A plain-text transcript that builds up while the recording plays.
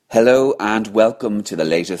Hello and welcome to the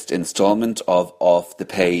latest instalment of Off the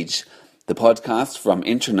Page, the podcast from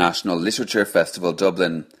International Literature Festival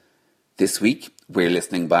Dublin. This week, we're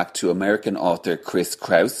listening back to American author Chris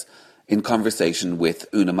Kraus in conversation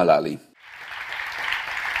with Una Mullally.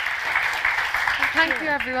 Thank you,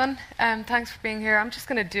 everyone. Thanks for being here. I'm just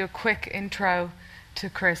going to do a quick intro to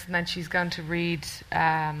Chris, and then she's going to read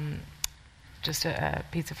just a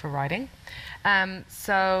piece of her writing.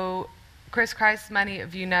 Chris Kraus, many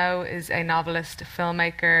of you know, is a novelist, a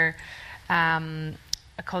filmmaker, a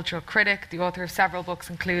cultural critic, the author of several books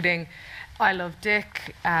including I Love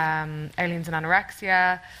Dick, Aliens and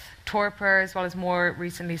Anorexia, Torpor, as well as more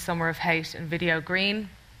recently Summer of Hate and Video Green.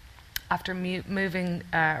 After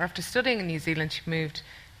after studying in New Zealand, she moved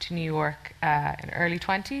to New York in early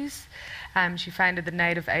 20s. She founded the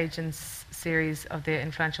Native Agents series of the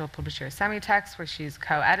influential publisher Semitext, where she's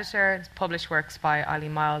co-editor, and published works by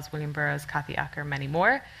Eileen Myles, William Burroughs, Kathy Acker, many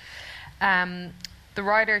more. The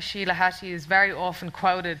writer Sheila Heti is very often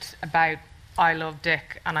quoted about I Love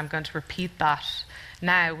Dick, and I'm going to repeat that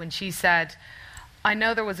now, when she said, "I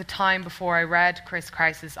know there was a time before I read Chris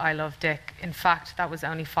Kraus's I Love Dick. In fact, that was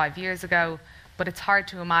only 5 years ago, but it's hard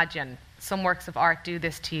to imagine. Some works of art do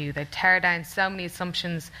this to you. They tear down so many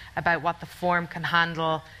assumptions about what the form can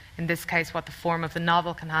handle, in this case what the form of the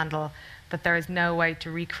novel can handle, that there is no way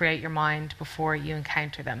to recreate your mind before you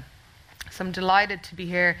encounter them." So I'm delighted to be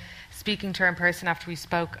here speaking to her in person after we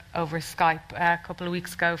spoke over Skype a couple of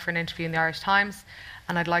weeks ago for an interview in the Irish Times.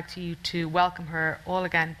 And I'd like you to welcome her all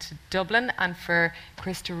again to Dublin, and for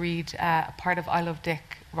Chris to read a part of I Love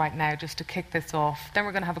Dick right now, just to kick this off. Then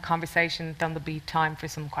we're going to have a conversation, then there'll be time for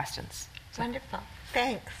some questions. Wonderful.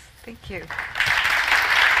 Thanks. Thank you.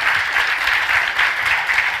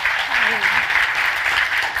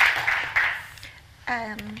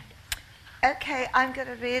 Okay, I'm going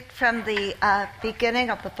to read from the beginning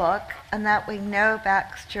of the book, and that way no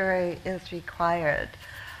backstory is required.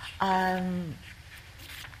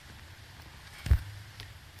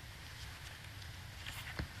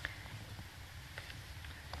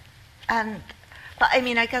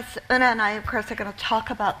 I guess Una and I, of course, are going to talk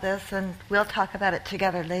about this, and we'll talk about it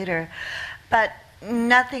together later. But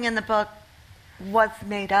nothing in the book was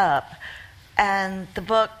made up, and the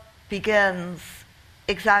book begins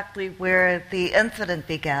exactly where the incident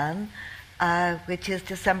began, which is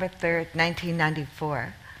December 3rd,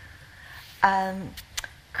 1994.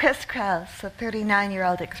 Chris Kraus, a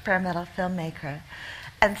 39-year-old experimental filmmaker,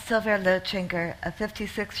 and Sylvia Lochinger, a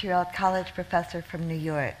 56-year-old college professor from New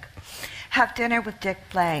York, have dinner with Dick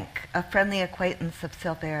Blank, a friendly acquaintance of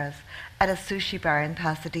Sylvia's, at a sushi bar in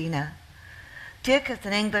Pasadena. Dick is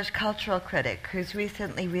an English cultural critic who's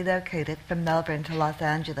recently relocated from Melbourne to Los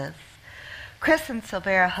Angeles. Chris and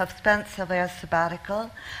Sylvia have spent Sylvia's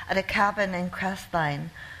sabbatical at a cabin in Crestline,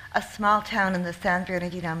 a small town in the San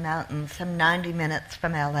Bernardino Mountains, some 90 minutes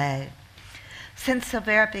from LA. Since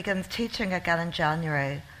Sylvia begins teaching again in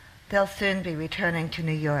January, they'll soon be returning to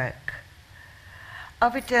New York.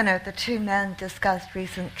 Over dinner, the two men discussed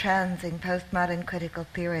recent trends in postmodern critical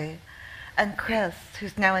theory, and Chris,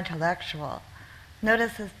 who's no intellectual,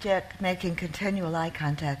 notices Dick making continual eye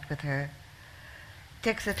contact with her.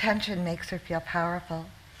 Dick's attention makes her feel powerful,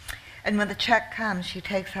 and when the check comes, she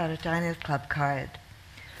takes out a Diners Club card.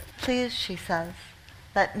 "Please," she says,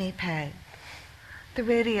 "let me pay." The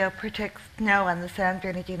radio predicts snow on the San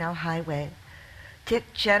Bernardino highway.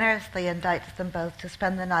 Dick generously invites them both to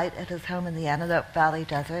spend the night at his home in the Antelope Valley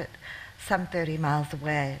Desert, some 30 miles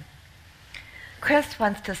away. Chris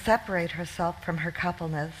wants to separate herself from her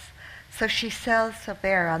coupleness, so she sells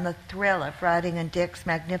Sylvia on the thrill of riding in Dick's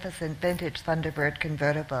magnificent vintage Thunderbird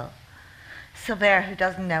convertible. Sylvia, who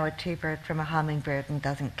doesn't know a T-bird from a hummingbird and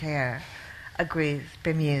doesn't care, agrees,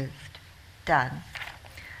 bemused. Done.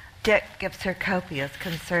 Dick gives her copious,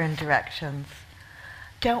 concerned directions.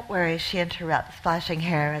 "Don't worry," she interrupts, flashing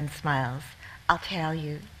hair and smiles. "I'll tell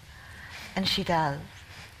you." And she does.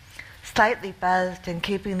 Slightly buzzed and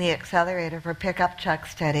keeping the accelerator of her pickup truck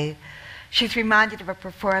steady, she's reminded of a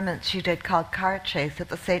performance she did called Car Chase at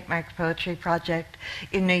the St. Mark's Poetry Project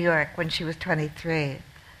in New York when she was 23.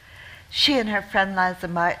 She and her friend Liza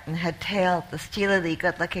Martin had tailed the steelily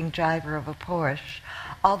good-looking driver of a Porsche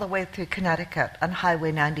all the way through Connecticut on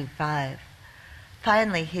Highway 95.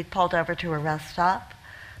 Finally, he'd pulled over to a rest stop,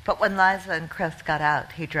 but when Liza and Chris got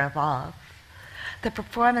out, he drove off. The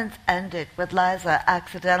performance ended with Liza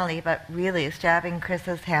accidentally but really stabbing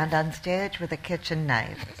Chris's hand on stage with a kitchen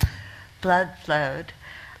knife. Blood flowed,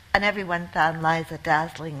 and everyone found Liza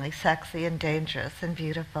dazzlingly sexy and dangerous and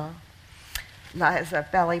beautiful. Liza,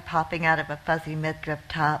 belly popping out of a fuzzy midriff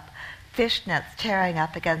top, Fishnets tearing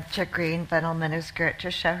up against her green vinyl miniskirt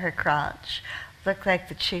to show her crotch looked like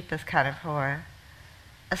the cheapest kind of whore.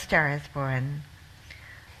 A star is born.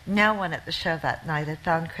 No one at the show that night had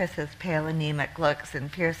found Chris's pale, anemic looks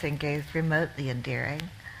and piercing gaze remotely endearing.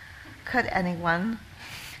 Could anyone?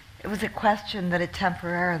 It was a question that had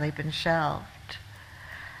temporarily been shelved.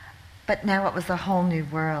 But now it was a whole new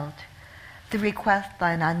world. The request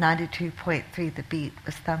line on 92.3 The Beat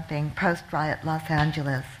was thumping post-riot Los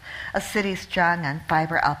Angeles, a city strung on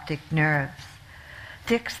fiber-optic nerves.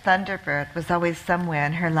 Dick's Thunderbird was always somewhere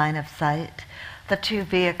in her line of sight, the two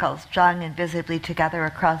vehicles strung invisibly together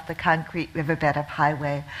across the concrete riverbed of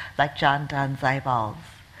highway like John Donne's eyeballs.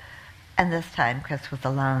 And this time Chris was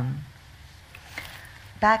alone.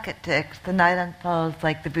 Back at Dick's, the night unfolds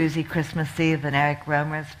like the boozy Christmas Eve in Eric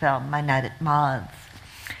Romer's film My Night at Maud's.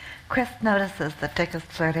 Chris notices that Dick is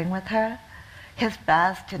flirting with her, his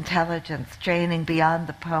vast intelligence straining beyond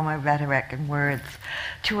the poem of rhetoric and words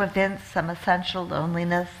to evince some essential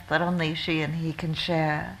loneliness that only she and he can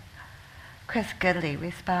share. Chris giddily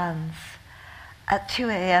responds. At 2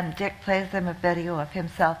 a.m., Dick plays them a video of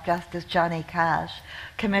himself dressed as Johnny Cash,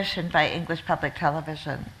 commissioned by English public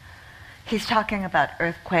television. He's talking about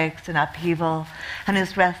earthquakes and upheaval and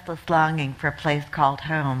his restless longing for a place called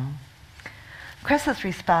home. Chris's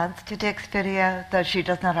response to Dick's video, though she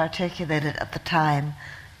does not articulate it at the time,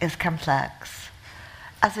 is complex.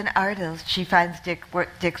 As an artist, she finds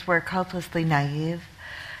Dick's work hopelessly naive,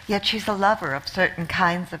 yet she's a lover of certain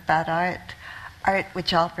kinds of bad art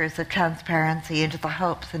which offers a transparency into the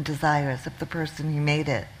hopes and desires of the person who made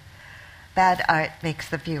it. Bad art makes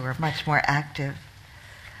the viewer much more active.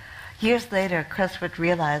 Years later, Chris would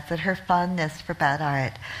realize that her fondness for bad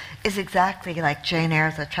art is exactly like Jane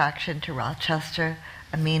Eyre's attraction to Rochester,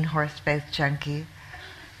 a mean horse-faced junkie.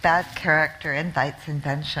 Bad character invites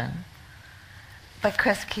invention. But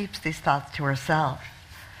Chris keeps these thoughts to herself.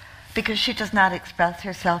 Because she does not express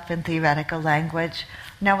herself in theoretical language,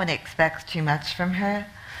 no one expects too much from her,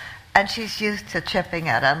 and she's used to chipping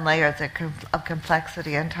out on layers of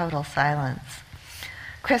complexity and total silence.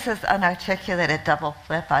 Chris's unarticulated double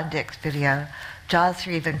flip on Dick's video draws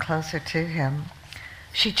her even closer to him.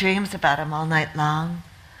 She dreams about him all night long,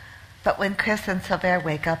 but when Chris and Silver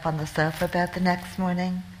wake up on the sofa bed the next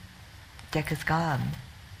morning, Dick is gone.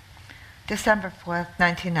 December 4th,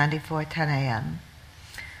 1994, 10 a.m.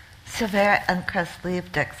 Silver and Chris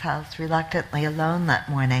leave Dick's house reluctantly alone that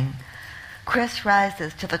morning. Chris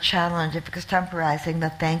rises to the challenge of extemporizing the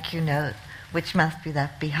thank you note, which must be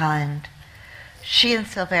left behind. She and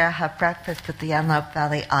Silver have breakfast at the Antelope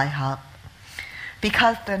Valley IHOP.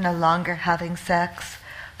 Because they're no longer having sex,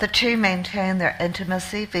 the two maintain their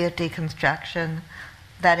intimacy via deconstruction.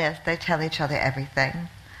 That is, they tell each other everything.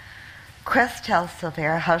 Chris tells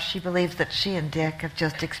Silver how she believes that she and Dick have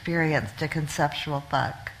just experienced a conceptual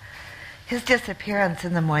fuck. His disappearance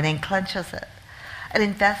in the morning clenches it and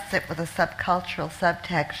invests it with a subcultural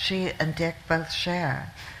subtext she and Dick both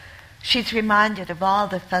share. She's reminded of all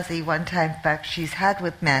the fuzzy one-time fucks she's had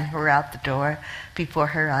with men who are out the door before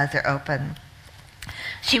her eyes are open.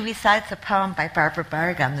 She recites a poem by Barbara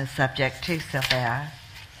Berg on this subject to Silver.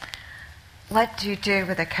 What do you do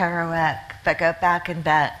with a Kerouac but go back and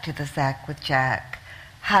back to the sack with Jack?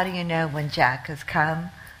 How do you know when Jack has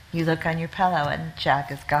come? You look on your pillow and Jack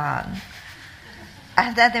is gone.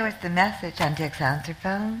 And then there was the message on Dick's answer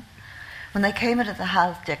phone. When they came into the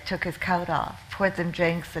house, Dick took his coat off, poured them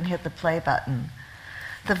drinks, and hit the play button.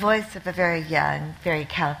 The voice of a very young, very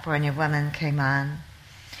California woman came on.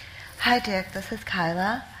 Hi, Dick, this is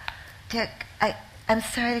Kyla. Dick, I'm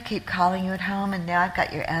sorry to keep calling you at home, and now I've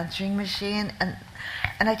got your answering machine, and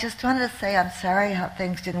I just wanted to say I'm sorry how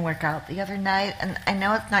things didn't work out the other night, and I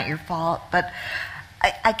know it's not your fault, but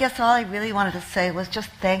I guess all I really wanted to say was just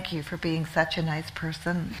thank you for being such a nice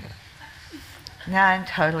person. Now I'm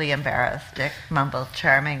totally embarrassed, Dick mumbled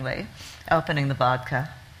charmingly, opening the vodka.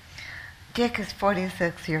 Dick is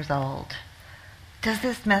 46 years old. Does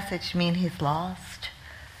this message mean he's lost?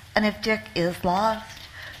 And if Dick is lost,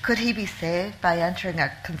 could he be saved by entering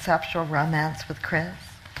a conceptual romance with Chris?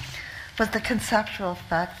 Was the conceptual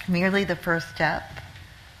fuck merely the first step?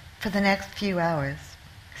 For the next few hours,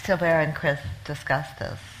 Silver and Chris discussed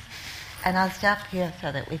this. And I'll stop here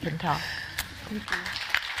so that we can talk. Thank you.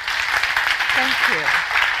 Thank you.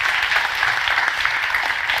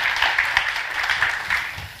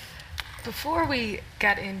 Before we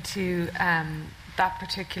get into that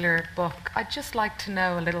particular book, I'd just like to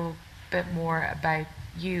know a little bit more about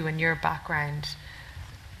you and your background.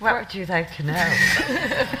 What would you like to know?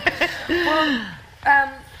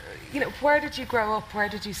 Well, where did you grow up? Where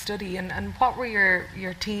did you study? And what were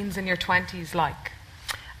your teens and your 20s like?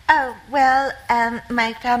 Oh, well,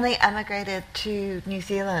 my family emigrated to New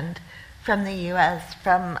Zealand from the U.S.,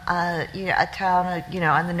 from a town,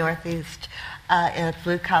 on the northeast, in a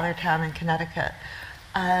blue-collar town in Connecticut,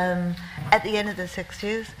 at the end of the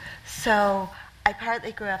 60s. So I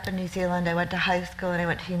partly grew up in New Zealand. I went to high school and I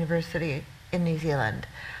went to university in New Zealand.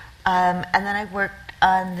 And then I worked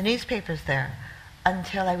on the newspapers there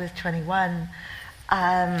until I was 21.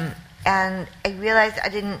 And I realized I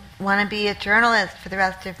didn't want to be a journalist for the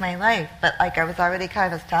rest of my life, but I was already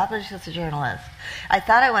kind of established as a journalist. I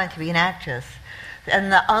thought I wanted to be an actress.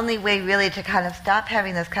 And the only way really to kind of stop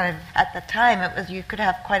having this kind of, at the time, it was you could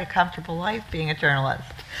have quite a comfortable life being a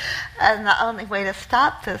journalist. And the only way to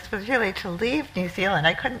stop this was really to leave New Zealand.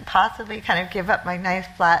 I couldn't possibly kind of give up my nice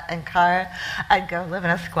flat and car and go live in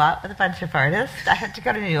a squat with a bunch of artists. I had to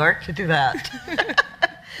go to New York to do that.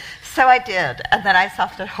 So I did, and then I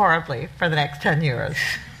suffered horribly for the next 10 years.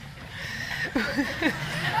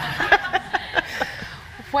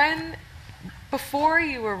 Before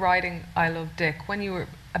you were writing I Love Dick, when you were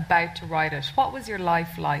about to write it, what was your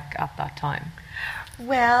life like at that time?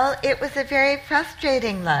 Well, it was a very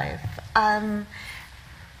frustrating life. I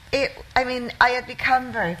had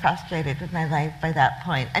become very frustrated with my life by that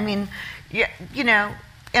point. I mean, in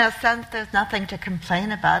a sense, there's nothing to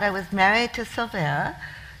complain about. I was married to Silver.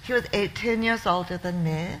 He was 18 years older than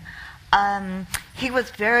me. He was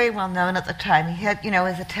very well known at the time. He had,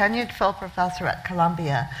 was a tenured full professor at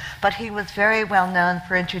Columbia, but he was very well known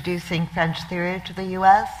for introducing French theory to the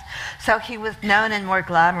U.S. So he was known in more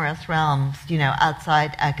glamorous realms,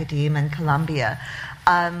 outside academia and Columbia.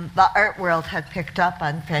 The art world had picked up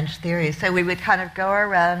on French theory, so we would kind of go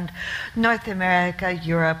around North America,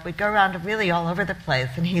 Europe. We'd go around really all over the place,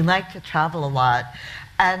 and he liked to travel a lot.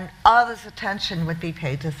 And all this attention would be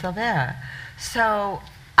paid to Silver. So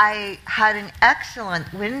I had an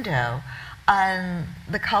excellent window on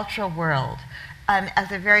the cultural world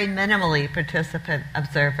as a very minimally participant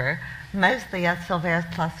observer, mostly as Silver's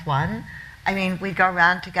plus one. I mean, we'd go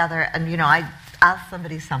around together and, I'd ask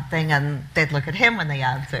somebody something and they'd look at him when they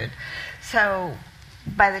answered. So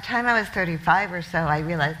by the time I was 35 or so, I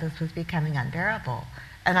realized this was becoming unbearable.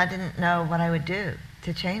 And I didn't know what I would do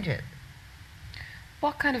to change it.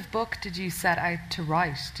 What kind of book did you set out to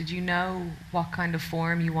write? Did you know what kind of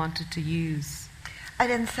form you wanted to use? I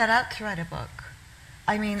didn't set out to write a book.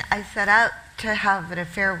 I mean, I set out to have an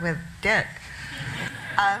affair with Dick.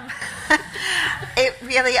 It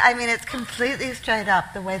really, it's completely straight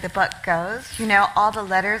up the way the book goes. All the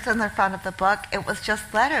letters in the front of the book, it was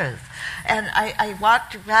just letters. And I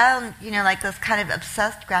walked around, like this kind of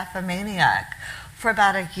obsessed graphomaniac for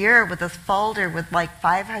about a year with this folder with like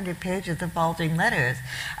 500 pages of bulging letters.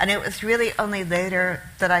 And it was really only later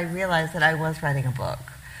that I realized that I was writing a book.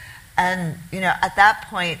 And, at that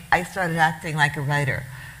point, I started acting like a writer.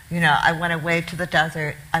 I went away to the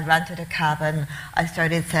desert, I rented a cabin, I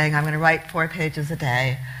started saying I'm going to write 4 pages a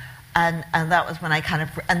day. And that was when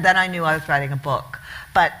and then I knew I was writing a book.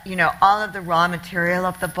 But, all of the raw material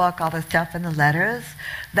of the book, all the stuff in the letters,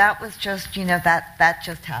 that was just, that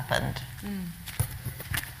just happened. Mm.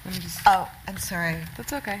 Oh, I'm sorry.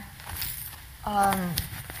 That's okay.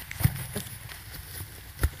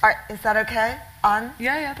 Is that okay? On?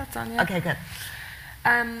 Yeah, that's on, yeah. Okay, good.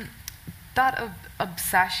 That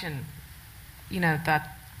obsession,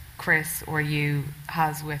 that Chris or you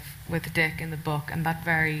has with Dick in the book, and that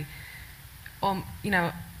very,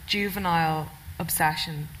 juvenile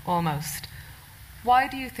obsession almost. Why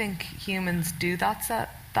do you think humans do that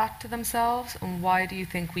to themselves, and why do you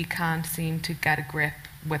think we can't seem to get a grip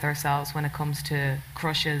with ourselves when it comes to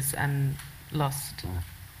crushes and lust?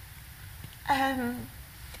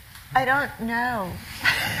 I don't know.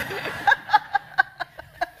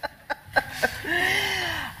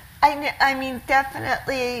 I mean,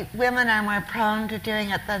 definitely women are more prone to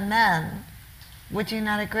doing it than men. Would you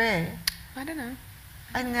not agree? I don't know.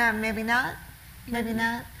 I know, maybe not. Maybe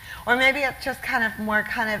not. Or maybe it's just kind of more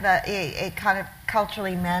kind of a kind of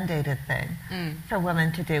culturally mandated thing for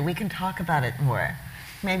women to do. We can talk about it more.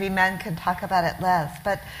 Maybe men can talk about it less.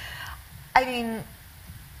 But, I mean,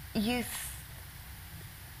 you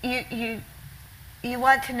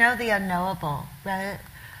want to know the unknowable, right?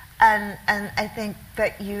 And I think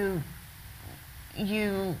that you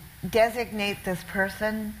designate this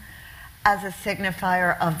person as a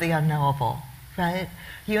signifier of the unknowable, right?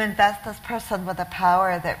 You invest this person with a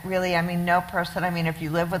power that really, no person, if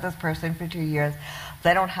you live with this person for 2 years,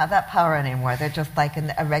 they don't have that power anymore. They're just like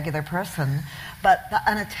a regular person. But the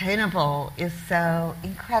unattainable is so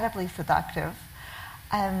incredibly seductive.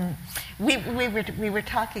 We were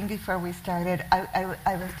talking before we started.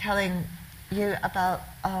 I was telling you about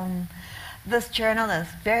this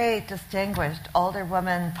journalist, very distinguished older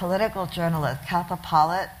woman, political journalist, Katha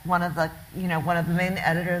Pollitt, one of the main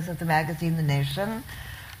editors of the magazine The Nation,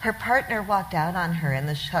 her partner walked out on her in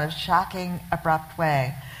this kind of shocking, abrupt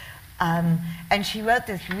way. And she wrote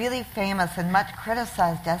this really famous and much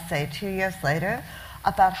criticized essay 2 years later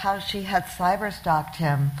about how she had cyberstalked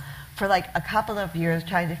him for like a couple of years,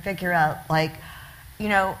 trying to figure out, like, you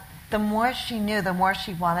know, the more she knew, the more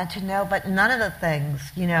she wanted to know, but none of the things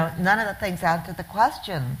answered the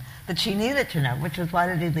question that she needed to know, which was, why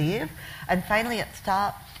did he leave? And finally it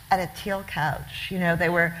stopped at a teal couch. You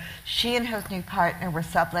know, she and his new partner were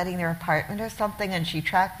subletting their apartment or something, and she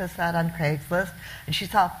tracked this out on Craigslist, and she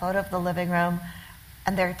saw a photo of the living room,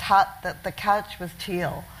 and they're taught that the couch was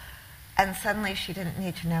teal. And suddenly she didn't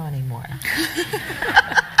need to know anymore.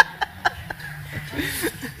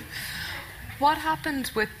 What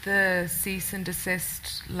happened with the cease and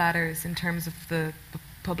desist letters in terms of the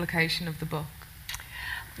publication of the book?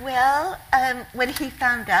 Well, when he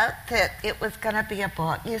found out that it was going to be a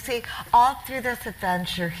book, you see, all through this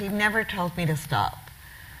adventure, he never told me to stop.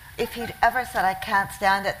 If he'd ever said, I can't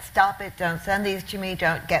stand it, stop it, don't send these to me,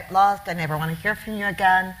 don't get lost, I never want to hear from you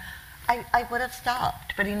again, I would have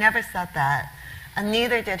stopped. But he never said that, and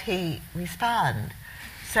neither did he respond.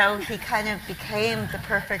 So he kind of became the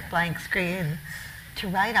perfect blank screen to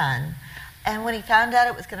write on. And when he found out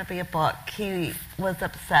it was going to be a book, he was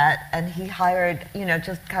upset, and he hired, you know,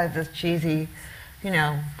 just kind of this cheesy, you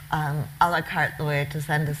know, a la carte lawyer to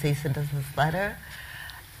send a cease and desist letter.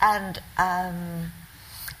 And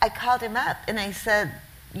I called him up, and I said,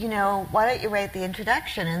 you know, why don't you write the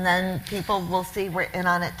introduction, and then people will see we're in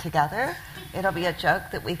on it together. It'll be a joke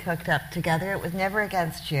that we cooked up together. It was never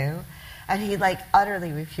against you. And he, like,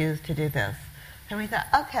 utterly refused to do this. And we thought,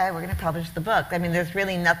 okay, we're going to publish the book. I mean, there's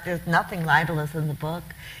nothing libelous in the book.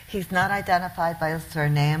 He's not identified by his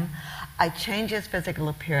surname. I change his physical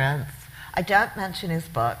appearance. I don't mention his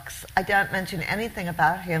books. I don't mention anything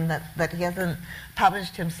about him that he hasn't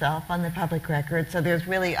published himself on the public record. So there's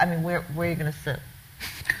really, I mean, where are you going to sit?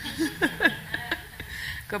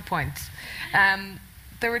 Good point.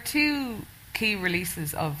 There were two key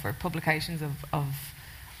releases or publications of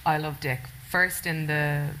I Love Dick. First in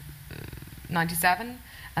the 97,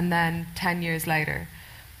 and then 10 years later.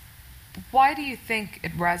 Why do you think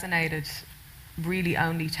it resonated really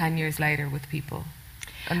only 10 years later with people?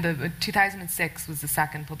 And the 2006 was the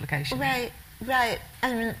second publication. Right.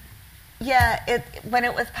 And yeah, when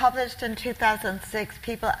it was published in 2006,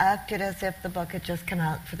 people acted as if the book had just come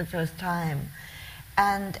out for the first time.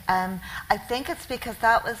 And I think it's because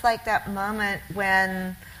that was like that moment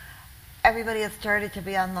when everybody had started to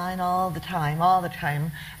be online all the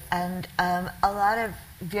time. And a lot of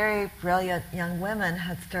very brilliant young women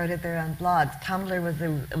had started their own blogs.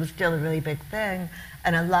 Tumblr was still a really big thing,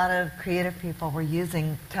 and a lot of creative people were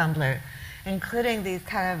using Tumblr, including these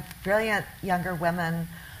kind of brilliant younger women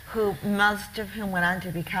who, most of whom went on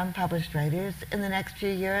to become published writers in the next few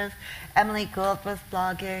years. Emily Gould was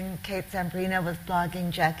blogging, Kate Zambrino was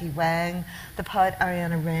blogging, Jackie Wang, the poet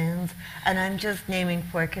Ariana Reins, and I'm just naming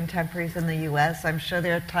 4 contemporaries in the US. I'm sure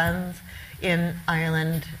there are tons in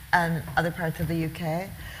Ireland and other parts of the UK.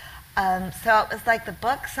 So it was like the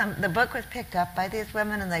book was picked up by these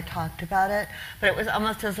women and they talked about it, but it was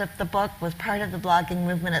almost as if the book was part of the blogging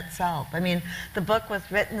movement itself. I mean, the book was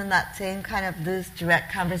written in that same kind of loose,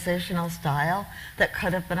 direct conversational style that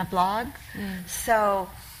could have been a blog. So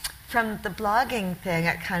from the blogging thing,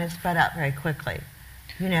 it kind of spread out very quickly,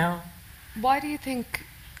 you know? Why do you think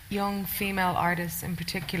young female artists in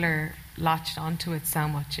particular latched onto it so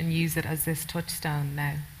much and use it as this touchstone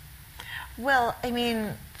now? Well, I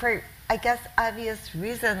mean, for, I guess, obvious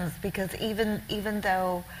reasons, because even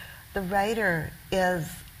though the writer is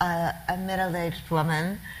a middle-aged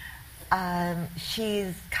woman,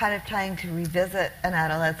 she's kind of trying to revisit an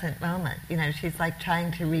adolescent moment. You know, she's like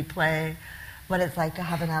trying to replay what it's like to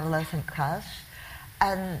have an adolescent crush.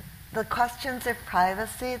 And the questions of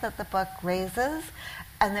privacy that the book raises,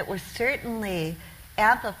 and that were certainly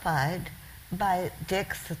amplified by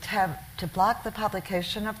Dick's attempt to block the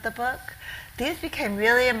publication of the book, these became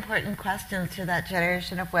really important questions to that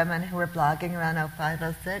generation of women who were blogging around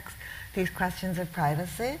 05, 06, these questions of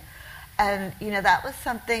privacy. And, you know, that was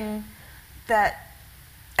something that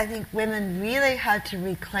I think women really had to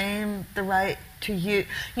reclaim the right to use,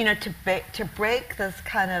 you know, to break this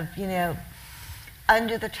kind of, you know,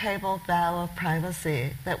 under-the-table vow of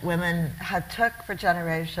privacy that women had took for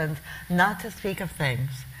generations, not to speak of things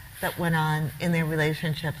that went on in their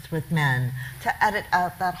relationships with men, to edit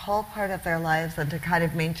out that whole part of their lives and to kind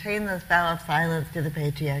of maintain this vow of silence to the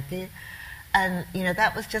patriarchy. And,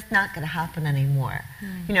 that was just not going to happen anymore.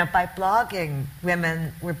 By blogging,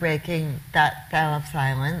 women were breaking that veil of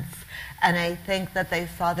silence. And I think that they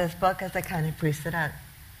saw this book as a kind of precedent.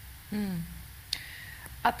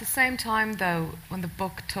 At the same time, though, when the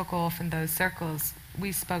book took off in those circles,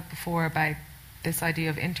 we spoke before about this idea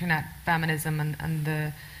of internet feminism and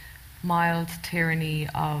the mild tyranny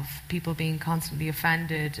of people being constantly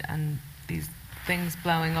offended and these things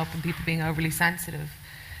blowing up and people being overly sensitive.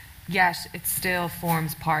 Yet it still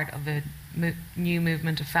forms part of a new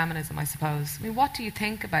movement of feminism, I suppose. I mean, what do you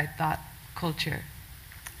think about that culture?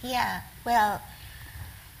 Yeah, well,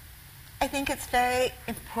 I think it's very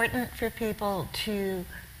important for people to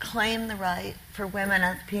claim the right, for women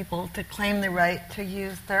as people to claim the right to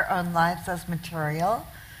use their own lives as material.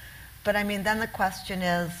 But I mean, then the question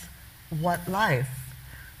is, what life?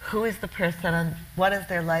 Who is the person and what is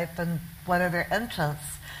their life and what are their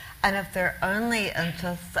interests? And if their only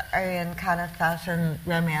interests are in kind of fashion,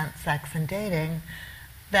 romance, sex, and dating,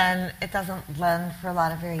 then it doesn't lend for a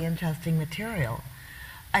lot of very interesting material.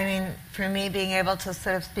 I mean, for me, being able to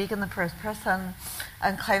sort of speak in the first person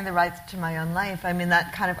and claim the rights to my own life, I mean,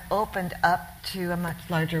 that kind of opened up to a much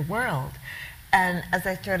larger world. And as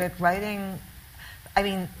I started writing, I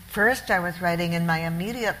mean, first I was writing in my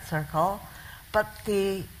immediate circle, but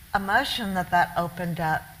the emotion that opened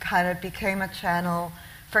up kind of became a channel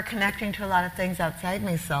for connecting to a lot of things outside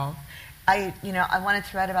myself. I wanted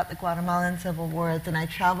to write about the Guatemalan Civil Wars, and I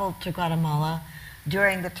traveled to Guatemala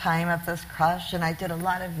during the time of this crush, and I did a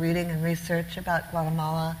lot of reading and research about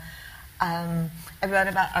Guatemala. I wrote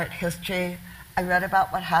about art history. I wrote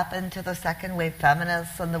about what happened to the second wave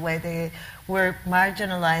feminists and the way they were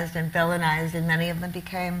marginalized and villainized, and many of them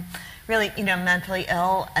became really, mentally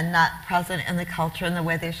ill and not present in the culture in the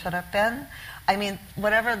way they should have been. I mean,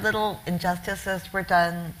 whatever little injustices were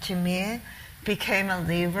done to me became a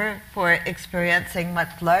lever for experiencing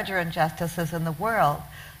much larger injustices in the world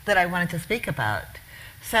that I wanted to speak about.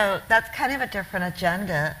 So that's kind of a different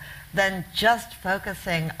agenda than just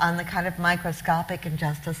focusing on the kind of microscopic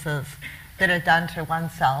injustices that are done to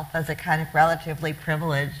oneself as a kind of relatively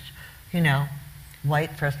privileged,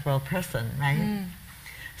 white first world person, right?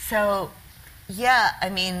 So, yeah, I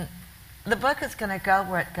mean, the book is going to go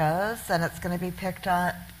where it goes, and it's going to be picked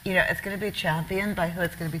on, it's going to be championed by who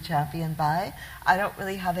it's going to be championed by. I don't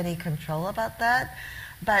really have any control about that.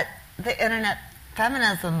 But the internet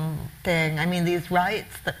feminism thing, I mean, these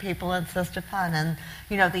rights that people insist upon and,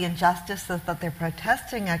 the injustices that they're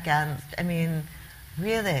protesting against, I mean,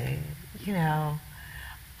 really,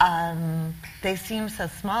 they seem so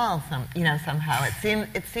small, somehow.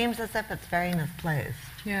 It seems as if it's very misplaced.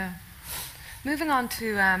 Yeah. Moving on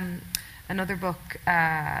to another book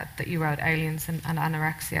that you wrote, Aliens and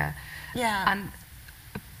Anorexia. Yeah. And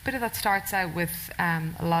a bit of that starts out with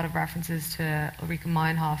a lot of references to Ulrike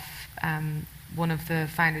Meinhof, one of the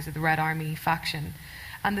founders of the Red Army faction.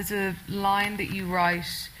 And there's a line that you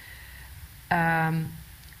write,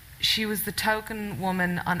 she was the token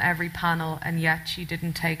woman on every panel, and yet she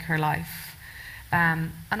didn't take her life.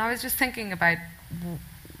 And I was just thinking about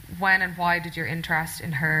when and why did your interest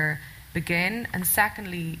in her begin? And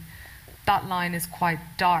secondly, that line is quite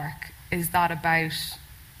dark. Is that about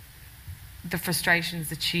the frustrations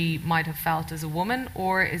that she might have felt as a woman,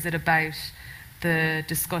 or is it about the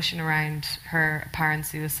discussion around her apparent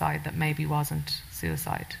suicide that maybe wasn't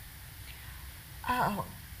suicide? Oh,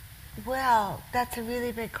 well, that's a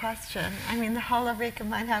really big question. I mean, the whole Ulrike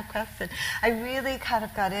Meinhof question. I really kind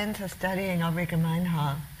of got into studying Ulrike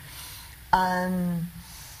Meinhof.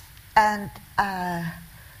 And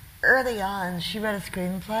early on, she wrote a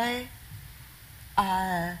screenplay.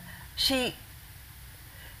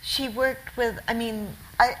 She worked with, I mean,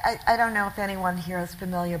 I don't know if anyone here is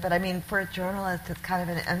familiar, but I mean, for a journalist, it's kind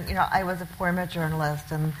of I was a former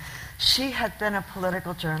journalist, and she had been a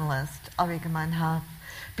political journalist, Ulrike Meinhof,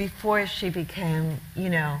 before she became,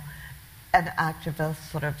 an activist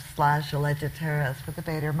sort of / alleged terrorist with the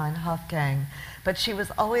Baader-Meinhof gang. But she was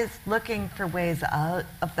always looking for ways out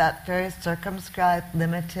of that very circumscribed,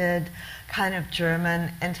 limited, kind of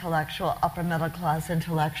German intellectual, upper middle class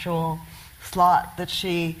intellectual slot that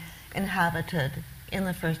she inhabited in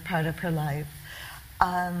the first part of her life.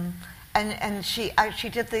 And she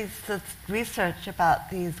did this research about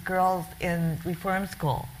these girls in reform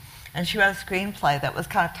school. And she wrote a screenplay that was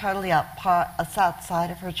kind of totally outside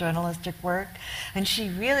of her journalistic work. And she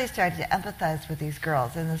really started to empathize with these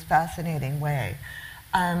girls in this fascinating way.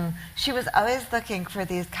 She was always looking for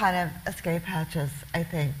these kind of escape hatches, I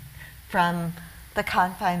think, from the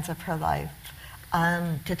confines of her life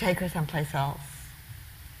to take her someplace else.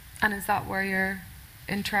 And is that where your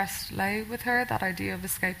interest lay with her, that idea of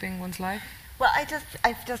escaping one's life? Well,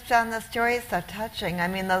 I've just found the story so touching. I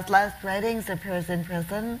mean, those last writings of hers in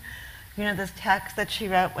prison, you know, this text that she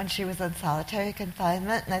wrote when she was in solitary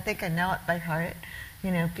confinement, and I think I know it by heart,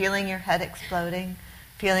 you know, feeling your head exploding,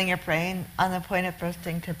 feeling your brain on the point of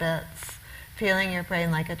bursting to bits, feeling your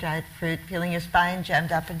brain like a dried fruit, feeling your spine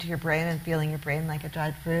jammed up into your brain and feeling your brain like a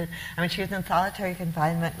dried fruit. I mean, she was in solitary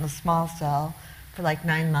confinement in a small cell for like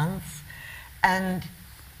 9 months. And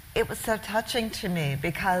it was so touching to me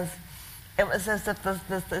because it was as if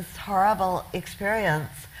this horrible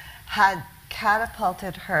experience had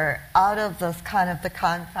catapulted her out of this kind of the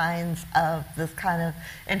confines of this kind of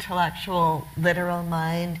intellectual, literal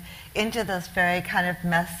mind into this very kind of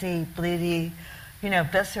messy, bleedy, you know,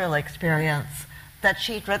 visceral experience that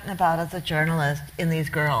she'd written about as a journalist in these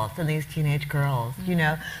girls, in these teenage girls, you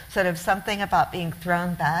know, sort of something about being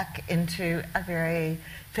thrown back into a very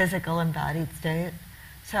physical, embodied state.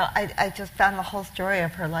 So I just found the whole story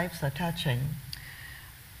of her life so touching.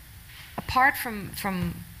 Apart from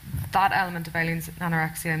that element of Aileen's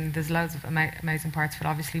anorexia, and there's loads of amazing parts of it,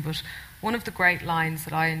 obviously, but one of the great lines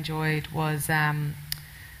that I enjoyed was,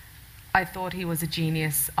 I thought he was a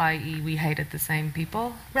genius, i.e. we hated the same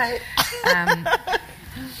people. Right.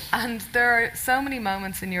 And there are so many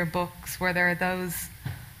moments in your books where there are those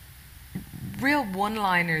real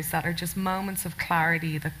one-liners that are just moments of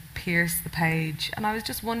clarity that pierce the page. And I was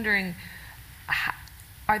just wondering,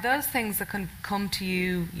 are those things that can come to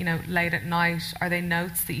you, you know, late at night? Are they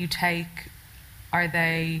notes that you take? Are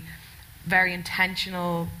they very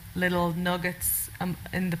intentional little nuggets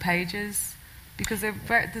in the pages? Because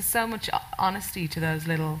there's so much honesty to those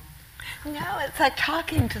little... No, it's like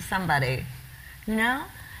talking to somebody, you know?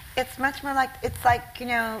 It's much more like, it's like, you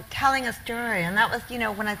know, telling a story. And that was, you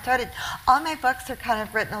know, when I started, all my books are kind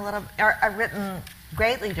of written are written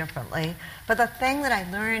greatly differently. But the thing that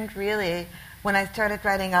I learned really when I started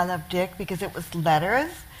writing I Love Dick, because it was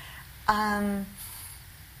letters, and,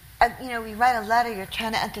 you know, you write a letter, you're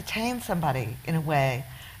trying to entertain somebody in a way.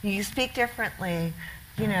 You speak differently.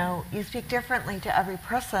 You know, you speak differently to every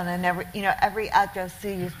person, and every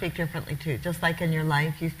addressee you speak differently to. Just like in your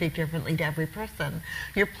life, you speak differently to every person.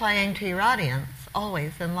 You're playing to your audience,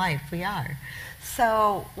 always in life, we are.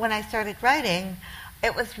 So when I started writing,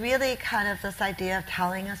 it was really kind of this idea of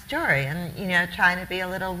telling a story and, you know, trying to be a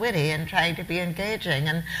little witty and trying to be engaging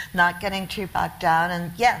and not getting too bogged down.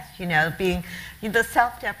 And yes, you know, being the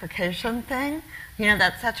self-deprecation thing, you know,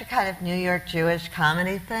 that's such a kind of New York Jewish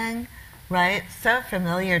comedy thing. Right? So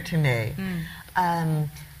familiar to me.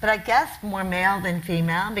 But I guess more male than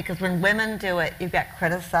female, because when women do it, you get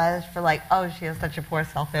criticized for like, oh, she has such a poor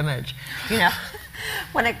self-image. You know?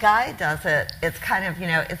 When a guy does it, it's kind of, you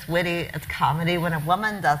know, it's witty, it's comedy. When a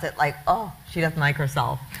woman does it, like, oh, she doesn't like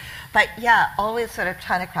herself. But yeah, always sort of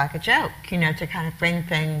trying to crack a joke, you know, to kind of bring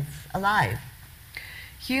things alive.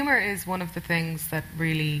 Humor is one of the things that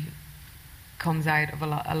really comes out of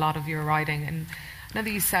a lot of your writing. And I know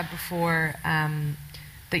that you said before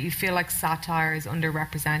that you feel like satire is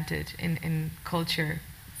underrepresented in culture.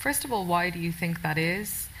 First of all, why do you think that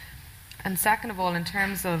is? And second of all, in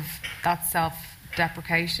terms of that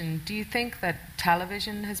self-deprecation, do you think that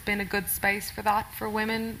television has been a good space for that for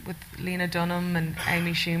women, with Lena Dunham and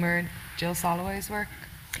Amy Schumer and Jill Soloway's work?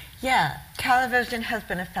 Yeah, television has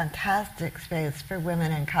been a fantastic space for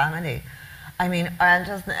women in comedy. I mean, Orange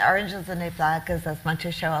is the New Black is as much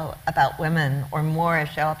a show about women, or more a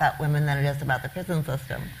show about women than it is about the prison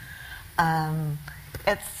system. And,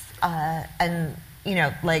 you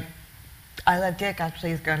know, like, I Love Dick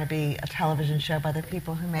actually is going to be a television show by the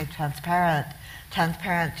people who made Transparent.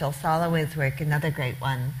 Transparent, Jill Soloway's work, another great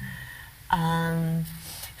one.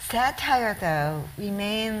 Satire, though,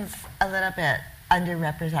 remains a little bit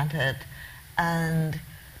underrepresented. And,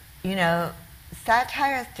 you know,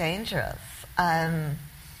 satire is dangerous.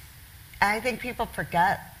 I think people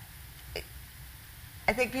forget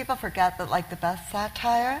that, like, the best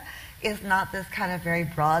satire is not this kind of very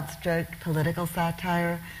broad-stroked political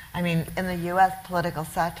satire. I mean, in the U.S., political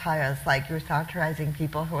satire is like you're satirizing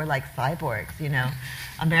people who are like cyborgs, you know.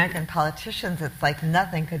 American politicians, it's like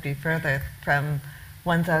nothing could be further from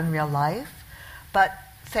one's own real life. But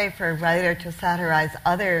say for a writer to satirize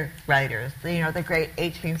other writers, you know, the great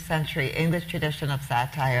 18th century English tradition of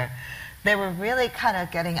satire, they were really kind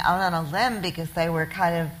of getting out on a limb because they were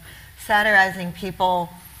kind of satirizing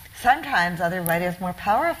people, sometimes other writers more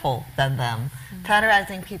powerful than them,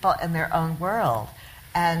 satirizing people in their own world.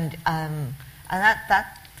 And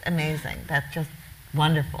that's amazing. That's just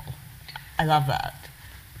wonderful. I love that.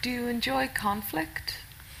 Do you enjoy conflict?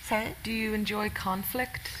 Sorry? Do you enjoy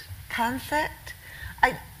conflict? Conflict?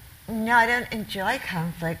 No, I don't enjoy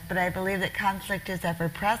conflict, but I believe that conflict is ever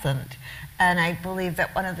present. And I believe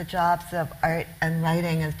that one of the jobs of art and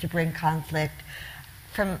writing is to bring conflict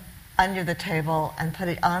from under the table and put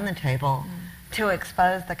it on the table to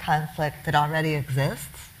expose the conflict that already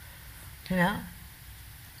exists, you know?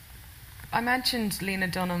 I mentioned Lena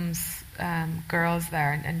Dunham's Girls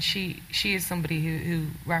there, and she is somebody who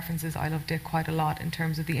references I Love Dick quite a lot in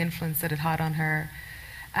terms of the influence that it had on her.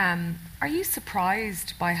 Are you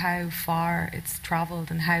surprised by how far it's travelled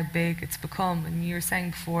and how big it's become? And you were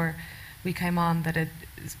saying before we came on that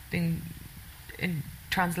it's been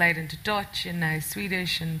translated into Dutch and now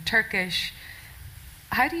Swedish and Turkish.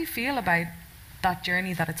 How do you feel about that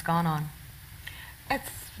journey that it's gone on?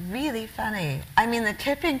 It's really funny. I mean, the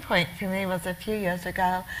tipping point for me was a few years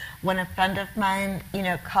ago when a friend of mine,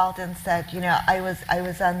 called and said, I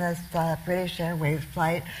was on this British Airways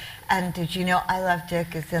flight, and did you know I Love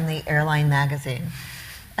Dick is in the airline magazine?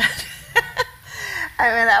 I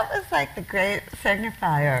mean, that was like the great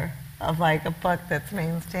signifier of like a book that's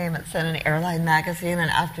mainstream. It's in an airline magazine, and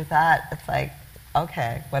after that, it's like,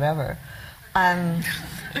 okay, whatever.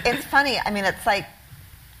 It's funny. I mean, it's like,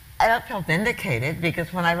 I don't feel vindicated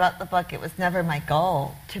because when I wrote the book, it was never my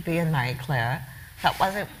goal to be in Marie Claire. That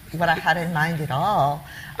wasn't what I had in mind at all.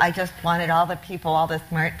 I just wanted all the people, all the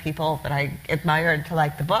smart people that I admired to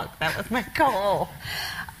like the book. That was my goal.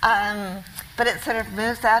 But it sort of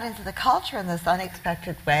moves out into the culture in this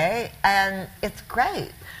unexpected way, and it's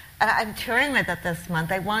great. And I'm touring with it this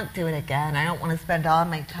month. I won't do it again. I don't want to spend all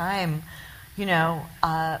my time,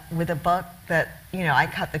 with a book that, I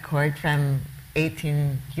cut the cord from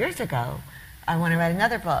 18 years ago. I want to write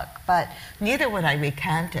another book, but neither would I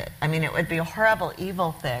recant it. I mean, it would be a horrible,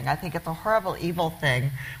 evil thing. I think it's a horrible, evil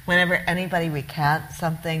thing whenever anybody recants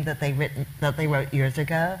something that they wrote years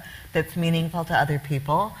ago that's meaningful to other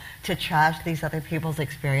people, to trash these other people's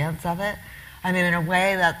experience of it. I mean, in a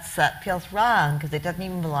way that feels wrong because it doesn't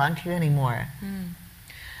even belong to you anymore.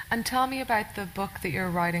 And tell me about the book that you're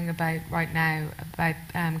writing about right now, about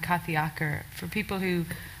Kathy Acker. For people who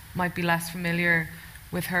might be less familiar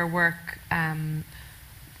with her work,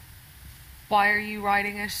 why are you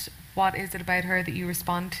writing it? What is it about her that you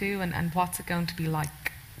respond to, and what's it going to be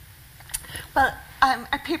like? Well,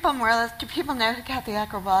 do people know who Kathy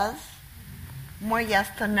Acker was? More yes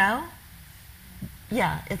than no?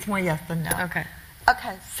 Yeah, it's more yes than no. Okay.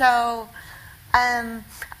 Okay, so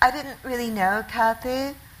I didn't really know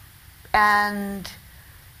Kathy, and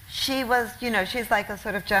she was, she's like a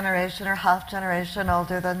sort of generation or half generation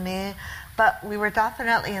older than me, but we were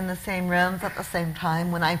definitely in the same rooms at the same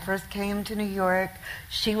time. When I first came to New York,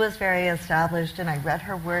 she was very established, and I read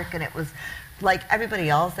her work, and it was like everybody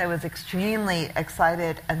else, I was extremely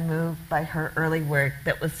excited and moved by her early work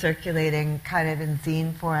that was circulating kind of in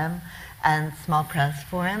zine form and small press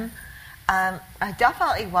form. I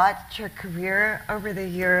definitely watched her career over the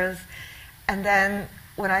years, and then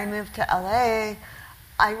when I moved to LA,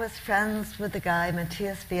 I was friends with the guy,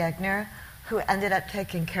 Matthias Wegner, who ended up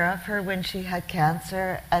taking care of her when she had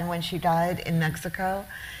cancer and when she died in Mexico,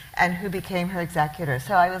 and who became her executor.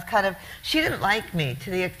 So I was she didn't like me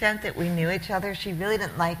to the extent that we knew each other. She really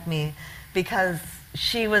didn't like me because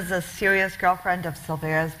she was a serious girlfriend of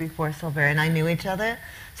Silvera's before Silvera and I knew each other.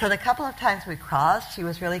 So the couple of times we crossed, she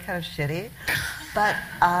was really kind of shitty. But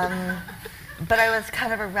I was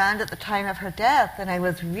kind of around at the time of her death, and I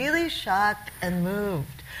was really shocked and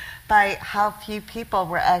moved by how few people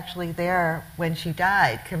were actually there when she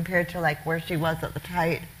died compared to like where she was at the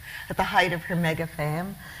height of her mega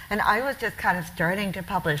fame. And I was just kind of starting to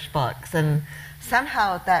publish books, and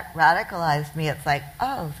somehow that radicalized me. It's like,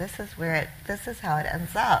 oh, this is how it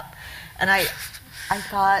ends up. And I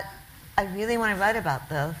thought, I really want to write about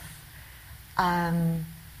this.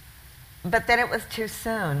 But then it was too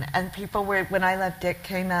soon, and when I Love Dick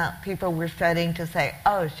came out, people were starting to say,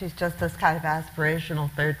 oh, she's just this kind of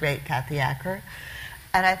aspirational third-rate Kathy Acker.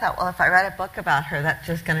 And I thought, well, if I write a book about her, that's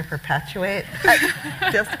just going to perpetuate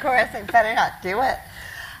that discourse. I better not do it.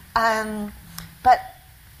 But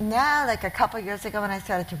now, like a couple years ago when I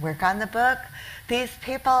started to work on the book, these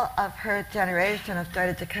people of her generation have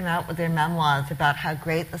started to come out with their memoirs about how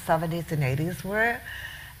great the 70s and 80s were.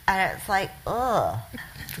 And it's like, ugh.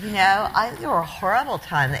 They were a horrible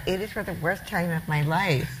time. The 80s were the worst time of my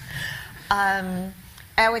life.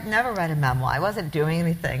 I would never write a memoir. I wasn't doing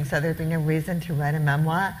anything, so there'd be no reason to write a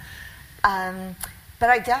memoir. But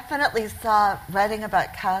I definitely saw writing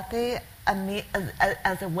about Kathy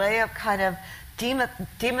as a way of kind of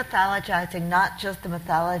demythologizing not just the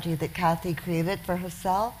mythology that Kathy created for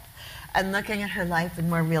herself and looking at her life in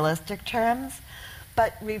more realistic terms,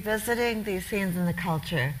 but revisiting these scenes in the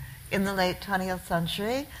culture in the late 20th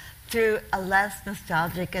century through a less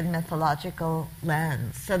nostalgic and mythological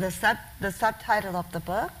lens. So the subtitle of the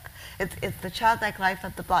book, it's The Childlike Life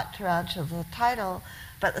of the Black Tarantula, the title,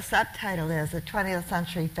 but the subtitle is A 20th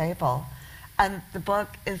Century Fable. And the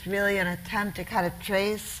book is really an attempt to kind of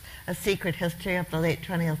trace a secret history of the late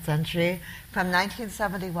 20th century from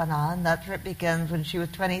 1971 on. That's where it begins, when she was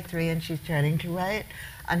 23 and she's starting to write,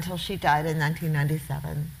 until she died in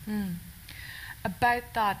 1997. About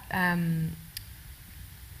that,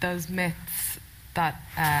 those myths that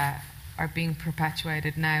are being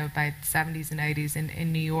perpetuated now about 70s and 80s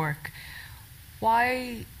in New York,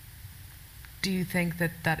 why do you think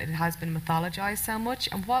that it has been mythologized so much?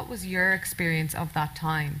 And what was your experience of that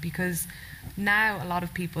time? Because now a lot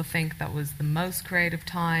of people think that was the most creative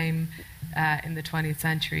time in the 20th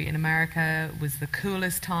century in America, was the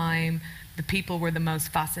coolest time, the people were the most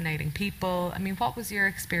fascinating people. I mean, what was your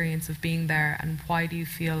experience of being there, and why do you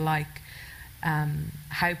feel like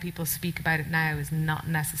how people speak about it now is not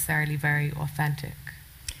necessarily very authentic?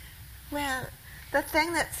 Well, the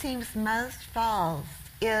thing that seems most false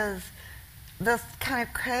is this kind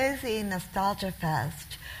of crazy nostalgia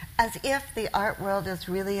fest, as if the art world is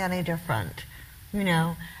really any different, you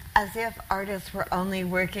know, as if artists were only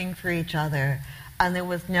working for each other, and there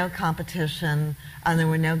was no competition, and there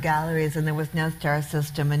were no galleries, and there was no star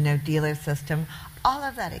system and no dealer system. All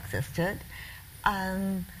of that existed.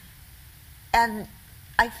 And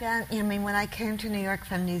I found, I mean, when I came to New York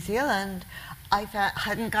from New Zealand, I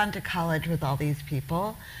hadn't gone to college with all these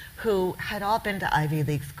people who had all been to Ivy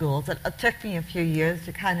League schools. It took me a few years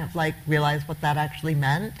to kind of like realize what that actually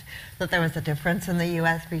meant, that there was a difference in the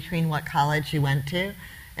U.S. between what college you went to.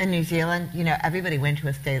 In New Zealand, you know, everybody went to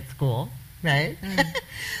a state school, right?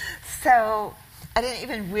 So I didn't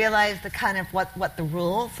even realize the kind of what the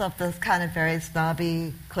rules of this kind of very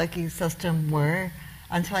snobby, cliquey system were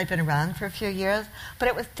until I'd been around for a few years. But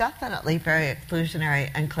it was definitely very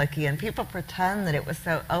exclusionary and cliquey, and people pretend that it was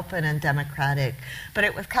so open and democratic. But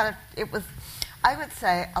it was I would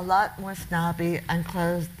say, a lot more snobby and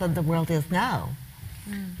closed than the world is now.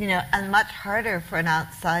 You know, and much harder for an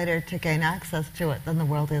outsider to gain access to it than the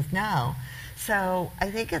world is now. So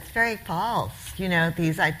I think it's very false, you know,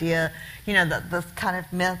 these idea, you know, this kind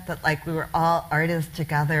of myth that like we were all artists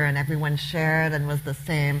together and everyone shared and was the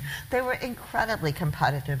same. They were incredibly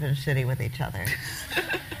competitive and shitty with each other.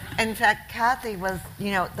 In fact, Kathy was,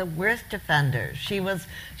 you know, the worst defender. She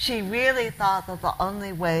really thought that the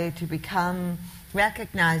only way to become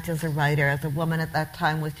recognized as a writer, as a woman at that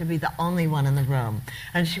time, was to be the only one in the room.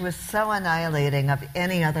 And she was so annihilating of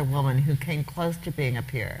any other woman who came close to being a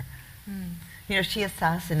peer. You know, she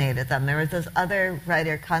assassinated them. There was this other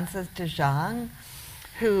writer, Constance de Jong,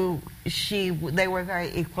 who they were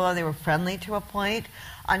very equal, they were friendly to a point,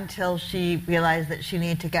 until she realized that she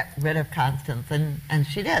needed to get rid of Constance, and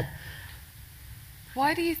she did.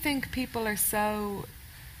 Why do you think people are so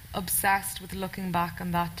obsessed with looking back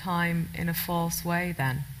on that time in a false way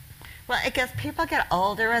then? Well, I guess people get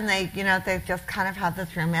older and they just kind of have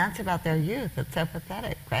this romance about their youth. It's so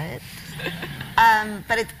pathetic, right?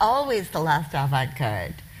 But it's always the last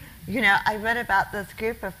avant-garde. You know, I read about this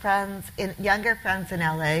group of friends, younger friends in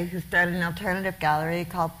LA, who started an alternative gallery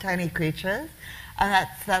called Tiny Creatures. And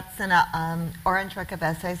that's in an orange book of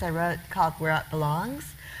essays I wrote called Where It Belongs.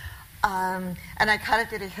 And I kind of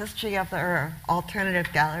did a history of their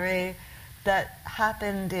alternative gallery that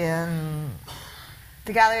happened in...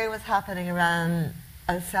 The gallery was happening around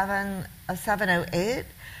 07, 08.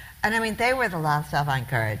 And I mean, they were the last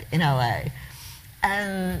avant-garde in LA.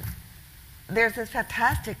 And there's this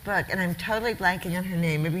fantastic book, and I'm totally blanking on her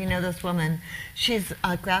name. Maybe you know this woman. She's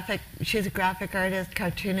a graphic artist,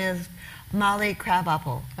 cartoonist, Molly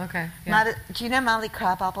Crabapple. Okay. Yeah. Do you know Molly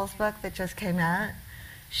Crabapple's book that just came out?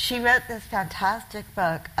 She wrote this fantastic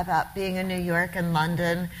book about being in New York and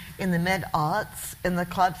London in the mid-aughts, in the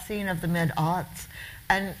club scene of the mid-aughts.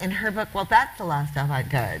 And in her book, well, that's the last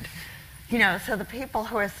avant-garde. You know, so the people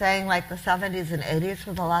who are saying like the 70s and 80s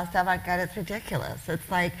were the last avant-garde, it's ridiculous.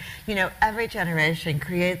 It's like, you know, every generation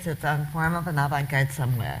creates its own form of an avant-garde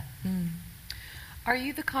somewhere. Are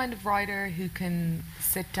you the kind of writer who can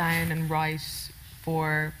sit down and write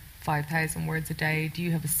for 5,000 words a day? Do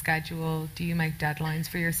you have a schedule? Do you make deadlines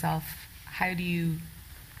for yourself? How do you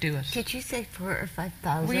do it? Did you say 4,000 or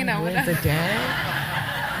 5,000 well, words a day?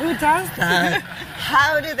 Who does that?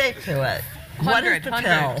 How do they do it? 100, what is the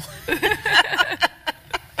 100. Pill?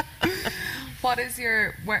 What is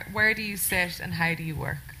your... Where do you sit and how do you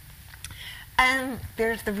work? And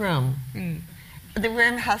there's the room. The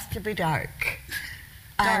room has to be dark.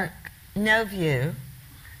 Dark. No view.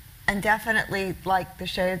 And definitely, like, the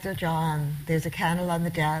shades are drawn. There's a candle on the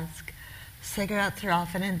desk. Cigarettes are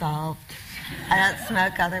often involved. I don't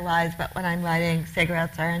smoke otherwise, but when I'm writing,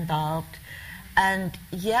 cigarettes are involved. And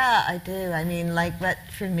yeah, I do. I mean, but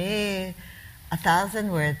for me,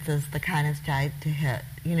 1,000 words is the kind of stride to hit.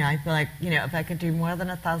 I feel like, if I could do more than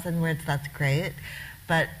 1,000 words, that's great.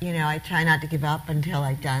 But, I try not to give up until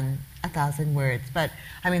I've done 1,000 words. But,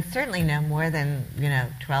 certainly no more than,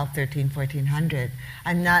 12, 13, 1,400.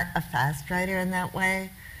 I'm not a fast writer in that way.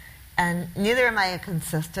 And neither am I a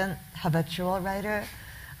consistent, habitual writer.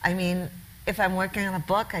 If I'm working on a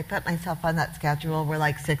book, I put myself on that schedule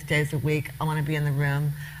where 6 days a week I want to be in the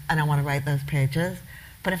room and I want to write those pages.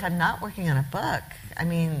 But if I'm not working on a book,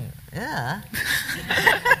 yeah.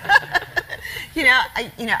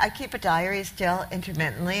 I keep a diary still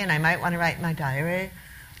intermittently, and I might want to write in my diary.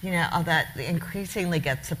 All that increasingly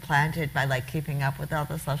gets supplanted by keeping up with all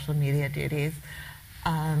the social media duties.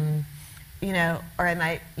 Or I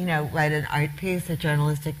might, write an art piece, a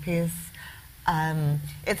journalistic piece.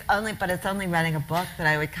 It's only writing a book that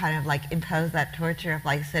I would kind of impose that torture of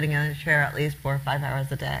sitting in a chair at least 4 or 5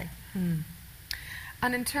 hours a day. Mm.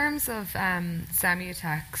 And in terms of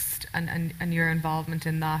semiotext and your involvement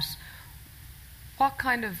in that, what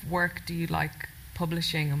kind of work do you like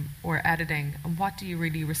publishing or editing, and what do you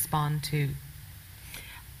really respond to?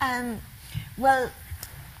 Well,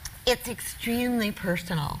 it's extremely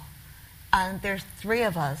personal. There's 3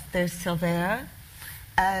 of us. There's Silvère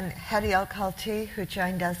and Hedy Oculty, who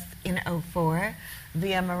joined us in 2004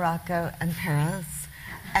 via Morocco and Paris,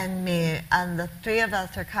 and me. And the 3 of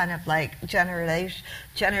us are kind of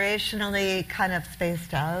generationally kind of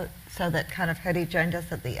spaced out, so that kind of Hedy joined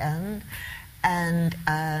us at the end. And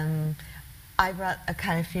I brought a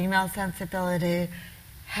kind of female sensibility.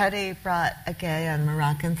 Hedy brought a gay and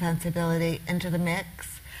Moroccan sensibility into the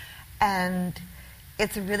mix. And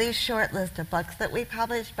it's a really short list of books that we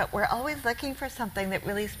publish, but we're always looking for something that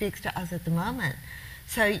really speaks to us at the moment.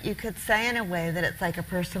 So you could say in a way that it's like a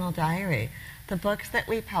personal diary. The books that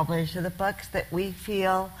we publish are the books that we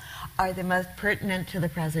feel are the most pertinent to the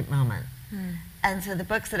present moment. Mm. And so the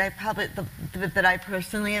books that I publish, that I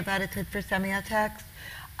personally have edited for Semiotext,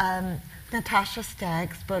 Natasha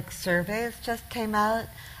Stagg's book Surveys just came out,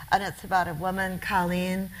 and it's about a woman,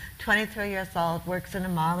 Colleen, 23 years old, works in a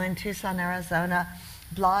mall in Tucson, Arizona,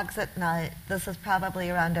 blogs at night. This is probably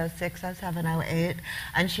around 06, 07, 08,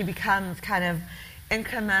 and she becomes kind of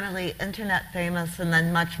incrementally internet famous, and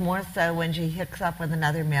then much more so when she hooks up with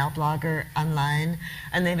another male blogger online,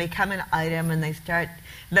 and they become an item, and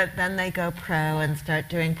then they go pro and start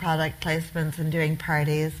doing product placements and doing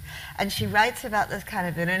parties. And she writes about this kind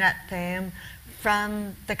of internet fame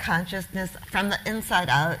from the consciousness, from the inside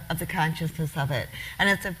out of the consciousness of it. And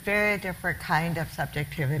it's a very different kind of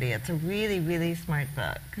subjectivity. It's a really, really smart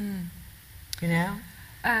book. Mm.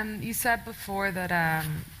 You said before that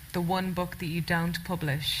the one book that you don't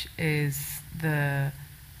publish is the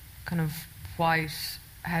kind of white,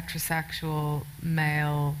 heterosexual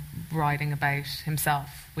male writing about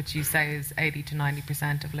himself, which you say is 80 to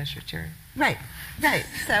 90% of literature. Right.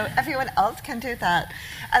 So everyone else can do that.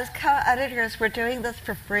 As co-editors, we're doing this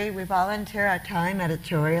for free. We volunteer our time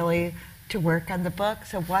editorially to work on the book,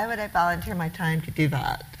 so why would I volunteer my time to do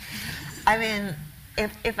that?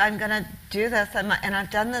 If I'm going to do this, and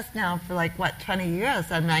I've done this now for 20 years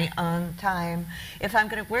on my own time, if I'm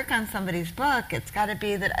going to work on somebody's book, it's got to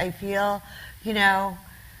be that I feel,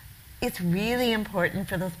 it's really important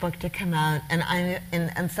for this book to come out,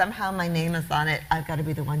 and somehow my name is on it. I've got to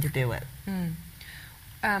be the one to do it. Mm.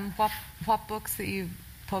 What books that you've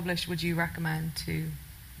published would you recommend to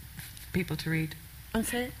people to read? I'm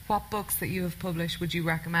sorry? What books that you have published would you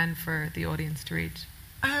recommend for the audience to read?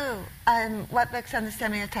 What books on the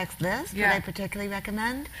Semiotext list would I particularly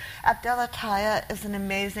recommend? Abdel Attaya is an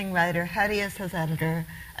amazing writer. Hedy is his editor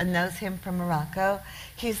and knows him from Morocco.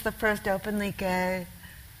 He's the first openly gay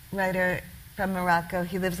writer from Morocco.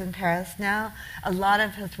 He lives in Paris now. A lot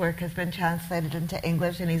of his work has been translated into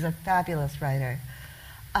English, and he's a fabulous writer.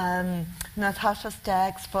 Natasha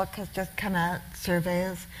Stagg's book has just come out,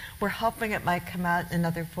 Surveys. We're hoping it might come out in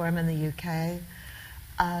another form in the UK.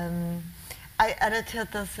 I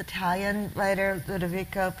edited this Italian writer,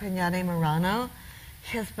 Ludovico Pignani Morano.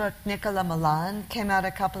 His book, Nicola Milan, came out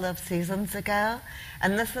a couple of seasons ago.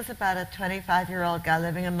 And this is about a 25-year-old guy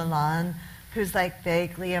living in Milan who's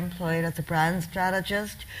vaguely employed as a brand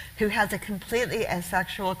strategist, who has a completely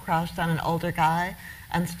asexual crush on an older guy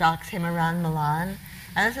and stalks him around Milan.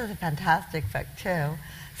 And this is a fantastic book, too.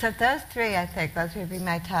 So those 3, I think, those would be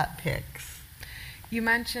my top picks. You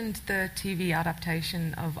mentioned the TV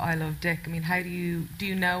adaptation of I Love Dick. How do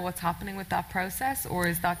you know what's happening with that process, or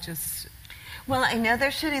is that just... Well, I know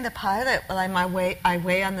they're shooting the pilot while I'm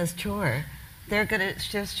away on this tour. They're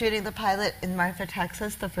just shooting the pilot in Marfa,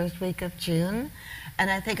 Texas, the first week of June, and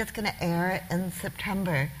I think it's going to air in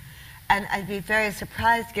September. And I'd be very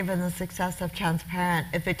surprised, given the success of Transparent,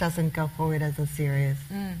 if it doesn't go forward as a series.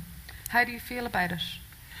 How do you feel about it?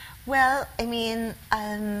 Well, I mean,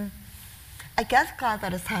 I guess glad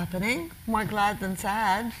that it's happening. More glad than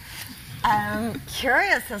sad.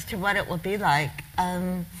 Curious as to what it will be like.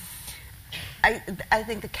 I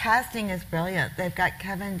think the casting is brilliant. They've got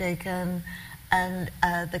Kevin Bacon, and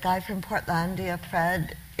the guy from Portlandia,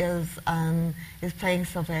 Fred, is playing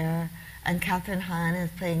Silver, and Catherine Hahn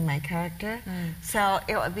is playing my character. So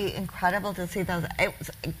it would be incredible to see those.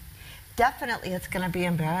 Definitely it's going to be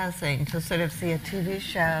embarrassing to sort of see a TV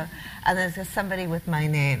show and there's just somebody with my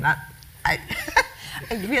name. I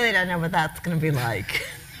really don't know what that's going to be like.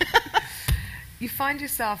 You find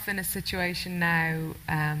yourself in a situation now,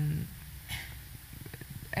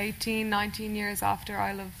 18, 19 years after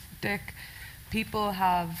I Love Dick. People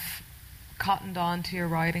have cottoned on to your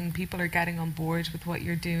writing. People are getting on board with what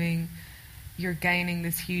you're doing. You're gaining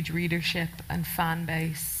this huge readership and fan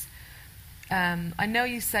base. I know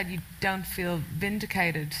you said you don't feel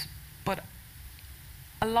vindicated, but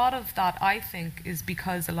a lot of that, I think, is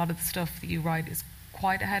because a lot of the stuff that you write is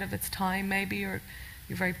quite ahead of its time, maybe, or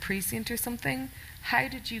you're very prescient or something. How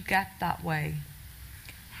did you get that way?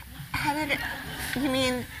 You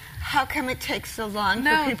mean, how come it takes so long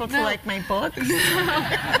for people to like my books?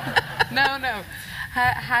 No.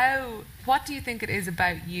 What do you think it is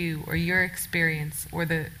about you or your experience or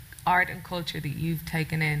the art and culture that you've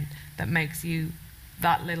taken in that makes you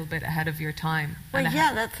that little bit ahead of your time? Well,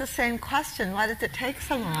 yeah, that's the same question. Why does it take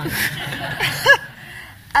so long?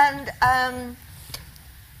 And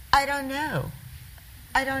I don't know.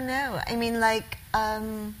 I mean, like,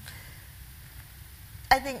 I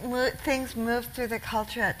think things move through the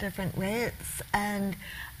culture at different rates, and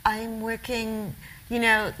I'm working,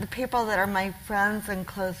 the people that are my friends and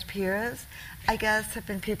close peers, I guess, have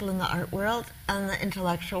been people in the art world and the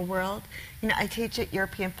intellectual world. I teach at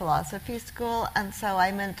European Philosophy School, and so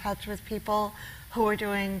I'm in touch with people who are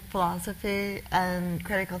doing philosophy and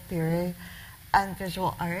critical theory and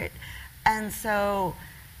visual art. And so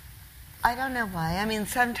I don't know why. I mean,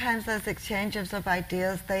 sometimes those exchanges of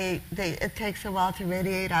ideas, it takes a while to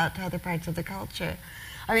radiate out to other parts of the culture.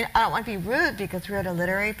 I mean, I don't want to be rude because we're at a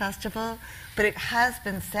literary festival, but it has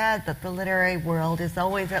been said that the literary world is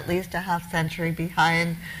always at least a half century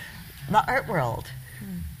behind the art world.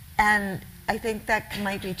 And I think that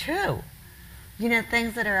might be true.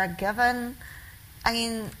 Things that are a given, I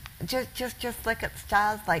mean, just look at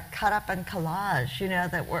styles like cut-up and collage,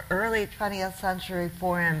 that were early 20th century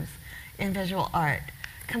forms in visual art.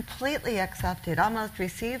 Completely accepted, almost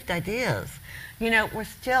received ideas. We're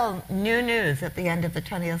still new news at the end of the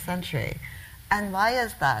 20th century. And why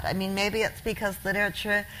is that? I mean, maybe it's because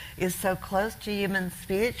literature is so close to human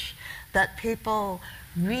speech that people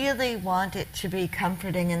really want it to be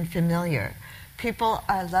comforting and familiar. People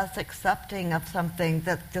are less accepting of something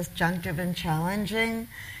that's disjunctive and challenging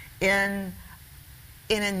in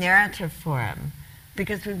a narrative form,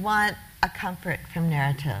 because we want a comfort from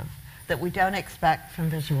narrative that we don't expect from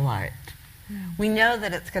visual art. We know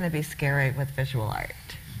that it's going to be scary with visual art.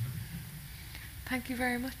 Thank you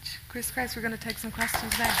very much. Chris Kraus, we're going to take some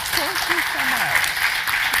questions now. Thank you so much.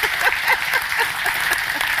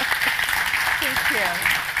 Thank you.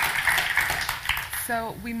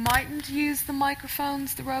 So we mightn't use the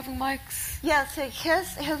microphones, the roving mics? Yeah, so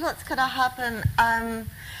here's what's going to happen.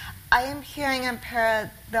 I am hearing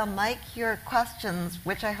impaired. They'll mic your questions,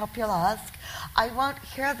 which I hope you'll ask. I won't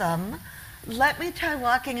hear them. Let me try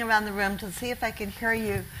walking around the room to see if I can hear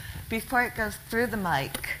you before it goes through the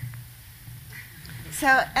mic.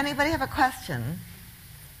 So, anybody have a question?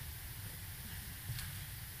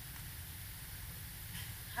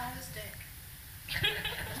 How is Dick?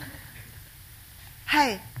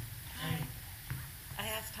 Hey. Hi. I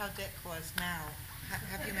asked how Dick was now.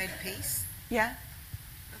 Have you made peace? Yeah?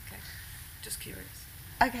 Okay. Just curious.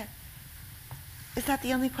 Okay. Is that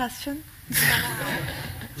the only question? Do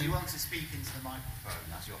you want to speak into the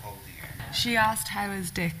microphone as you're holding it? She asked, how is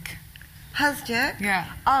Dick? How's Dick? Yeah.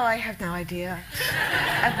 Oh, I have no idea.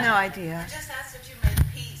 I have no idea. I just asked if you made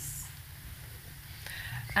peace.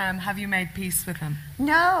 Have you made peace with him?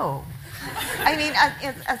 No. I mean,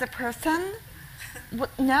 as a person,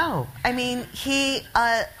 no. I mean,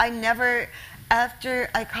 I never, after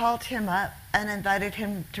I called him up and invited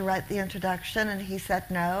him to write the introduction and he said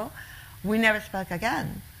no, we never spoke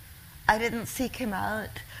again. I didn't seek him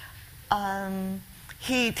out.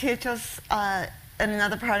 He teaches in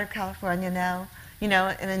another part of California now. in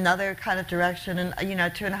another kind of direction, and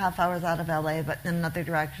 2.5 hours out of LA, but in another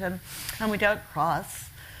direction, and we don't cross.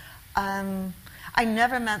 I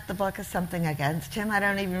never meant the book as something against him. I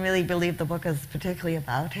don't even really believe the book is particularly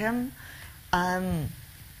about him. And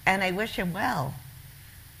I wish him well.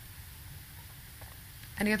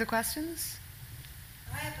 Any other questions?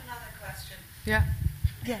 I have another question. Yeah.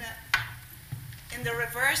 Yeah. In the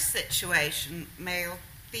reverse situation, male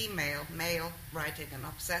writing an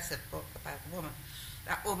obsessive book about a woman,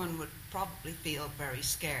 that woman would probably feel very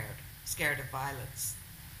scared of violence.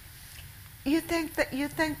 You think that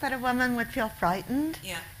a woman would feel frightened?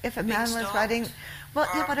 Yeah. If a Being man was stalked, writing, well,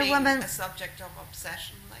 or yeah, but a being woman. a subject of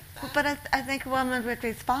obsession like that. But I think a woman would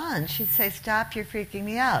respond. She'd say, "Stop! You're freaking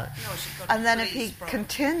me out." No, she'd go to And then if police, he probably.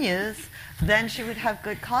 continues, then she would have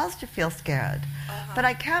good cause to feel scared. Uh-huh. But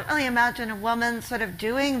I can't really imagine a woman sort of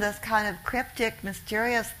doing this kind of cryptic,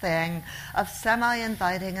 mysterious thing of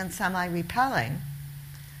semi-inviting and semi-repelling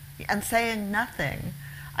and saying nothing.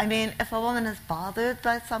 I mean, if a woman is bothered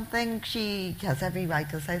by something, she has every right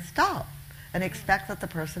to say stop and expect that the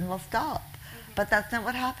person will stop. But that's not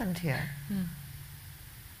what happened here. I'm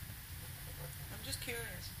just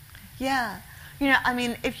curious. Yeah. I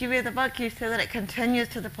mean, if you read the book, you see that it continues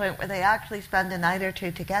to the point where they actually spend a night or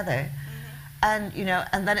two together. And,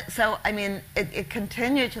 and then it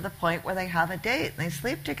continued to the point where they have a date and they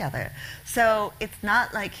sleep together. So it's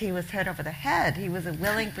not like he was hit over the head. He was a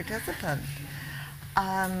willing participant.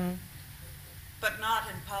 But not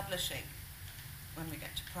in publishing, when we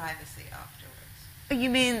get to privacy afterwards. You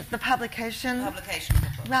mean the publication? Publication of the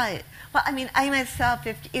book. Right. Well, I mean, I myself,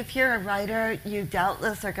 if you're a writer, you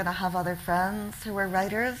doubtless are going to have other friends who are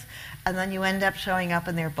writers, and then you end up showing up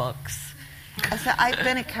in their books. So I've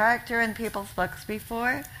been a character in people's books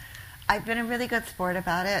before. I've been a really good sport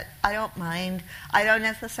about it. I don't mind. I don't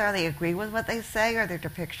necessarily agree with what they say or their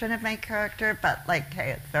depiction of my character, but,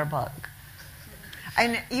 hey, it's their book.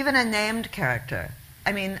 And even a named character.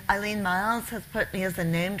 I mean, Eileen Miles has put me as a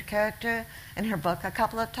named character in her book a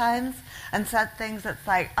couple of times and said things that's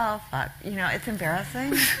like, oh, fuck, it's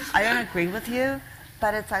embarrassing. I don't agree with you,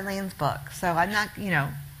 but it's Eileen's book. So I'm not,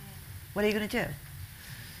 what are you going to do?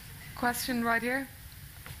 Question right here.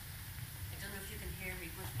 I don't know if you can hear me,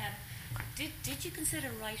 but did you consider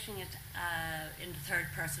writing it in the third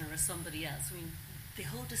person or as somebody else? I mean, the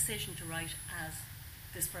whole decision to write as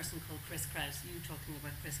this person called Chris Kraus, you talking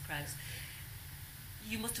about Chris Kraus,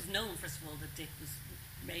 you must have known, first of all, that Dick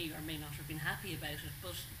may or may not have been happy about it,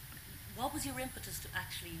 but what was your impetus to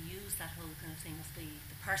actually use that whole kind of thing of the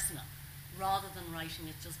personal, rather than writing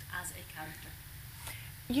it just as a character?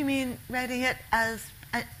 You mean writing it as...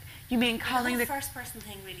 you mean calling the first-person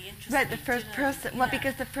thing really interesting? Right, the first person. Well,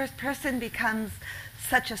 because the first person becomes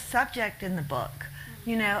such a subject in the book.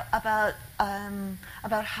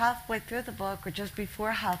 About halfway through the book, or just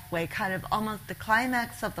before halfway, kind of almost the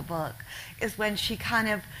climax of the book, is when she kind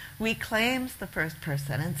of reclaims the first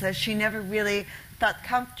person and says she never really felt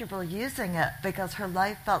comfortable using it because her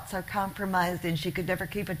life felt so compromised and she could never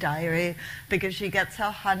keep a diary because she gets so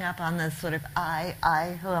hung up on this sort of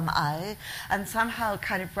I, who am I? And somehow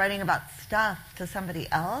kind of writing about stuff to somebody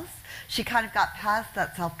else, she kind of got past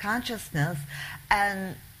that self-consciousness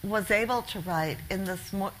and was able to write in this,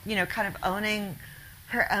 kind of owning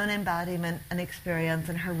her own embodiment and experience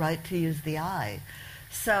and her right to use the I.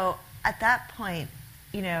 So at that point,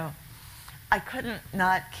 I couldn't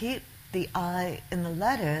not keep the I in the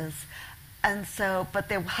letters, and so, but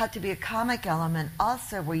there had to be a comic element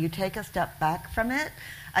also where you take a step back from it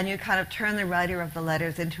and you kind of turn the writer of the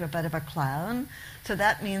letters into a bit of a clown. So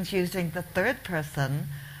that means using the third person.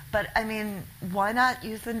 But I mean, why not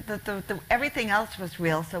use the everything else was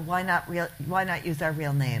real? So why not use our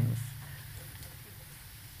real names?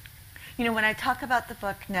 When I talk about the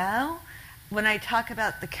book now, when I talk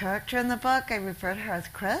about the character in the book, I refer to her as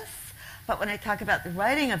Chris. But when I talk about the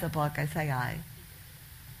writing of the book, I say I.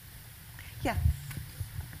 Yes.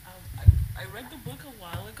 I read the book a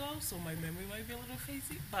while ago, so my memory might be a little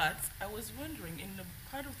hazy. But I was wondering, in the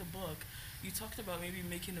part of the book, you talked about maybe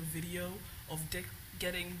making a video of Dick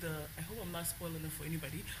getting I hope I'm not spoiling it for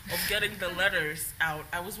anybody, of getting the letters out.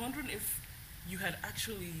 I was wondering if you had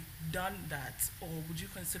actually done that, or would you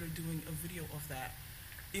consider doing a video of that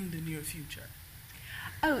in the near future?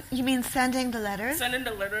 Oh, you mean sending the letters? Sending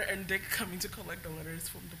the letter and Dick coming to collect the letters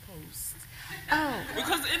from the post. Oh.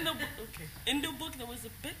 Because in the book there was a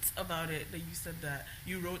bit about it that you said that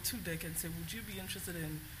you wrote to Dick and said, would you be interested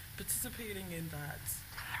in participating in that?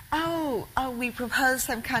 Oh, we proposed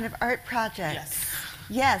some kind of art project.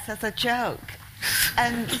 Yes, as a joke.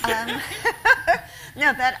 And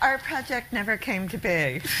no, that art project never came to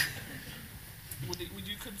be. Would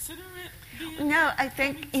you consider it being... No, I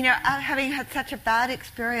think, having had such a bad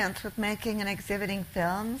experience with making and exhibiting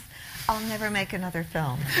films, I'll never make another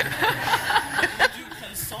film. Would you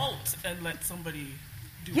consult and let somebody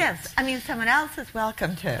do it? Yes, I mean, someone else is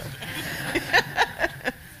welcome to.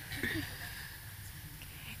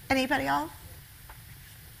 Anybody else?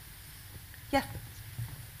 Yes.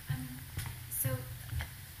 So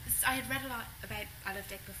I had read a lot about I Love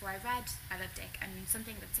Dick before I read I Love Dick, and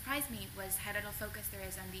something that surprised me was how little focus there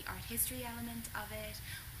is on the art history element of it,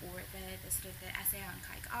 or the sort of the essay on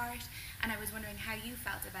Kaik art. And I was wondering how you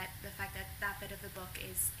felt about the fact that that bit of the book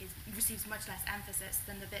receives much less emphasis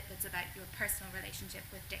than the bit that's about your personal relationship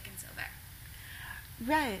with Dick and Silver.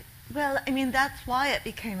 Right. Well, I mean, that's why it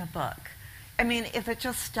became a book. I mean, if it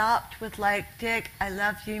just stopped with, like, Dick, I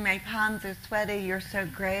love you, my palms are sweaty, you're so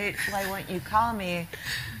great, why won't you call me?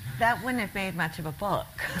 That wouldn't have made much of a book.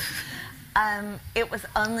 It was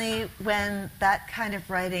only when that kind of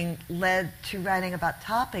writing led to writing about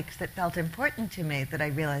topics that felt important to me that I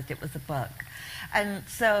realized it was a book. And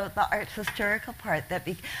so the art historical part the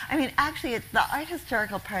art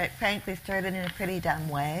historical part, frankly, started in a pretty dumb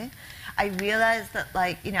way. I realized that,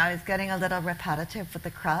 I was getting a little repetitive with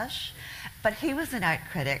the crush, but he was an art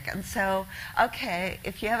critic, and so, okay,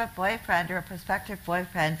 if you have a boyfriend or a prospective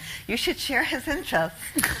boyfriend, you should share his interests.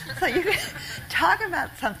 So you can talk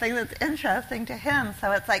about something that's interesting to him.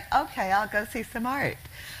 So it's like, okay, I'll go see some art.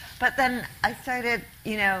 But then I started,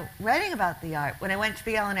 writing about the art when I went to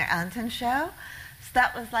the Eleanor Anton show. So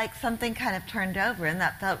that was like something kind of turned over, and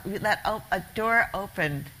a door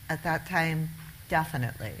opened at that time,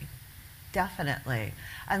 definitely.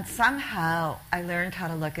 And somehow I learned how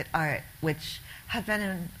to look at art, which had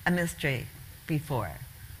been a mystery before.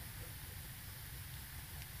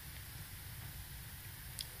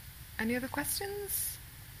 Any other questions?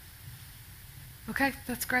 Okay,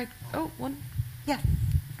 that's great. Oh, one. Yes.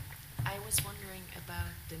 I was wondering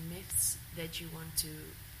about the myths that you want to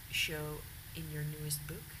show in your newest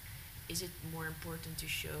book. Is it more important to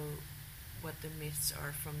show what the myths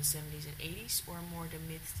are from the 70s and 80s, or more the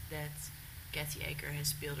myths that Kathy Acker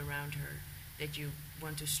has built around her, that you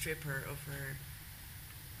want to strip her of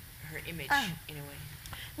her image in a way?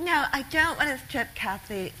 No, I don't want to strip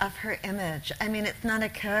Kathy of her image. I mean, it's not a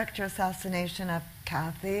character assassination of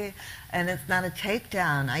Kathy, and it's not a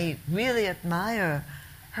takedown. I really admire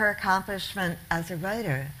her accomplishment as a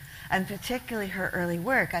writer, and particularly her early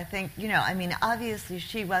work. I think, obviously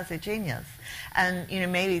she was a genius. And,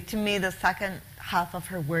 maybe to me the second half of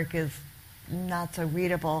her work is not so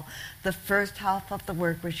readable. The first half of the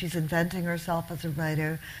work, where she's inventing herself as a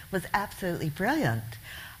writer, was absolutely brilliant.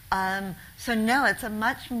 So no, it's a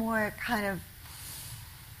much more kind of,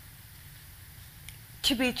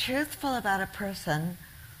 to be truthful about a person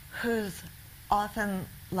who's often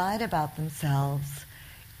lied about themselves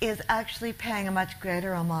is actually paying a much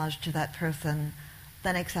greater homage to that person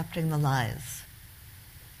than accepting the lies,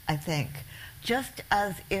 I think. Just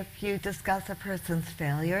as if you discuss a person's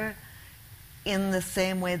failure in the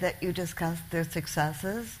same way that you discuss their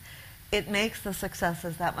successes, it makes the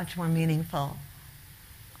successes that much more meaningful.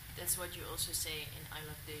 That's what you also say in I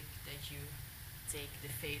Love Dick, that you take the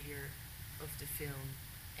failure of the film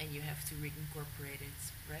and you have to reincorporate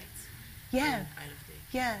it, right? Yes. I Love Dick.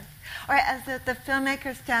 Yes. Or as the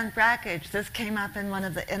filmmaker Stan Brakhage, this came up in one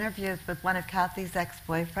of the interviews with one of Kathy's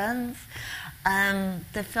ex-boyfriends.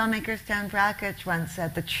 The filmmaker Stan Brakhage once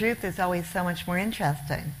said, "The truth is always so much more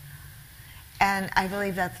interesting." And I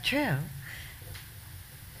believe that's true.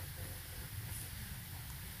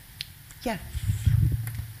 Yes.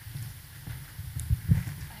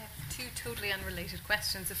 I have two totally unrelated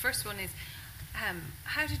questions. The first one is,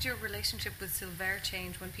 how did your relationship with Silver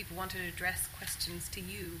change when people wanted to address questions to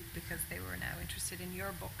you because they were now interested in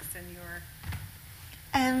your books and your...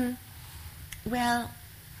 Well,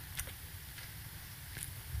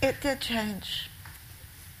 it did change.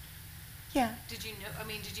 Yeah. Did you know,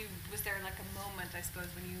 was there like a moment, I suppose,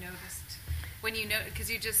 when you noticed, because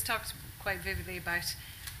you just talked quite vividly about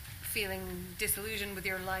feeling disillusioned with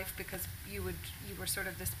your life because you were sort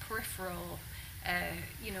of this peripheral,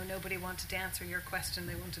 nobody wanted to answer your question,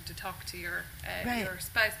 they wanted to talk to your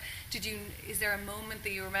spouse. Is there a moment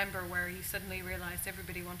that you remember where you suddenly realized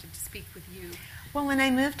everybody wanted to speak with you? Well, when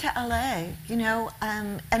I moved to LA,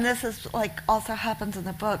 and this is also happens in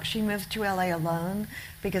the book, she moves to LA alone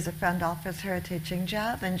because a friend offers her a teaching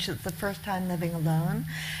job, and it's the first time living alone.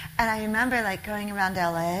 And I remember going around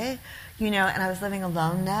LA, and I was living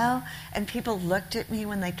alone now, and people looked at me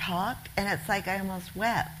when they talked, and it's like I almost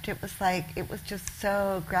wept. It was just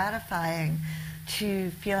so gratifying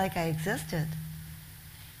to feel like I existed.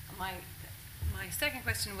 My second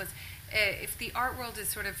question was, if the art world is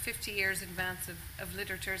sort of 50 years in advance of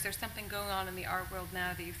literature, is there something going on in the art world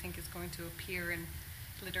now that you think is going to appear in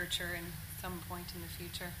literature in some point in the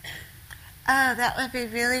future? Oh, that would be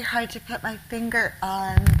really hard to put my finger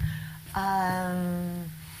on.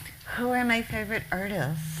 Who are my favorite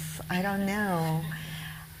artists? I don't know.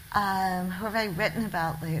 Who have I written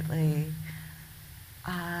about lately?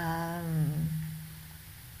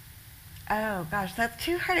 Oh gosh, that's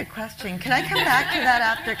too hard a question. Can I come back to that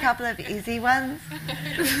after a couple of easy ones?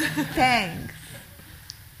 Thanks.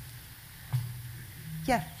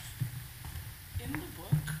 Yes. In the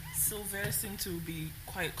book, Silver seemed to be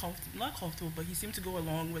quite not comfortable, but he seemed to go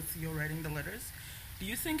along with your writing the letters. Do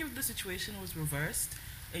you think if the situation was reversed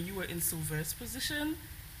and you were in Silver's position,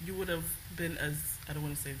 you would have been as, I don't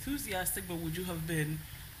want to say enthusiastic, but would you have been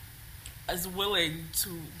as willing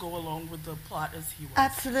to go along with the plot as he was?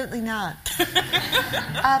 Absolutely not.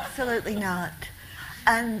 Absolutely not.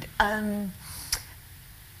 And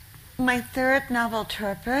my third novel,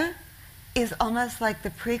 Turper, is almost like the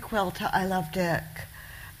prequel to I Love Dick.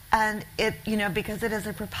 And it, because it is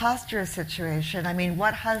a preposterous situation. I mean,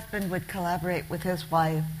 what husband would collaborate with his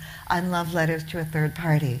wife on love letters to a third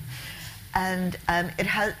party? And it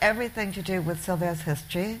has everything to do with Silver's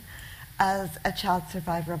history as a child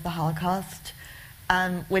survivor of the Holocaust,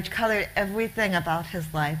 which colored everything about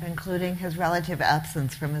his life, including his relative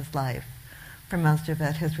absence from his life, for most of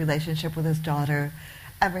it, his relationship with his daughter,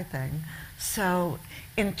 everything. So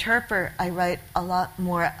in Turper, I write a lot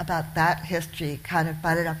more about that history, kind of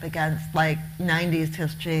butted up against like 90s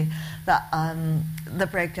history, the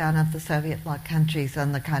breakdown of the Soviet bloc countries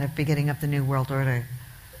and the kind of beginning of the New World Order.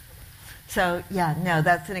 So yeah, no,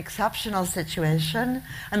 that's an exceptional situation.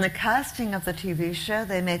 And the casting of the TV show,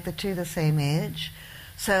 they make the two the same age.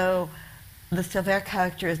 So the Silver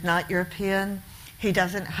character is not European. He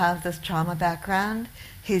doesn't have this trauma background.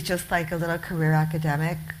 He's just like a little career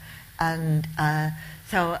academic. And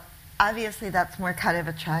so obviously that's more kind of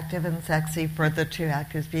attractive and sexy for the two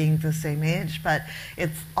actors being the same age, but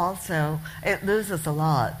it's also, it loses a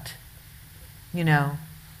lot,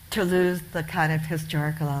 to lose the kind of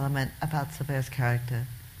historical element about Silver's character.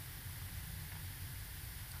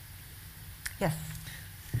 Yes?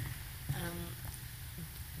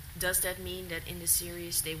 Does that mean that in the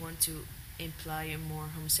series they want to imply a more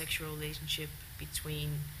homosexual relationship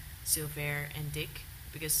between Silver and Dick?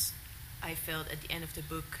 Because I felt at the end of the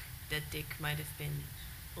book that Dick might have been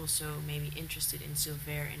also maybe interested in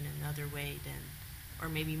Silver in another way than, or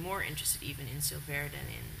maybe more interested even in Silver than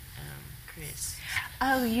in Chris.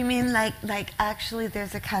 Oh, you mean like actually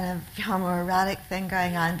there's a kind of homoerotic thing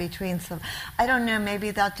going on between some, I don't know,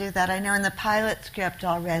 maybe they'll do that. I know in the pilot script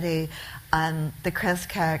already, the Chris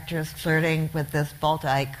character is flirting with this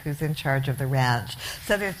Boldyke who's in charge of the ranch.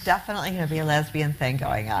 So there's definitely going to be a lesbian thing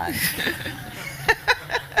going on.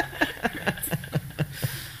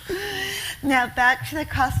 Now back to the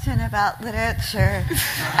question about literature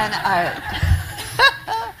and art.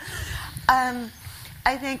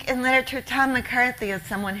 I think in literature, Tom McCarthy is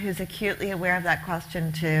someone who's acutely aware of that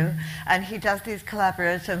question too, and he does these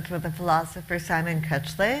collaborations with the philosopher Simon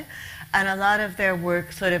Critchley, and a lot of their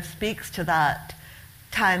work sort of speaks to that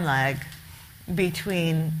time lag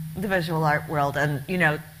between the visual art world and,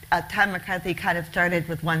 Tom McCarthy kind of started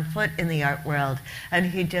with one foot in the art world, and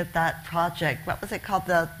he did that project. What was it called?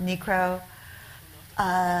 The Necro...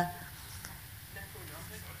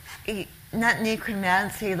 not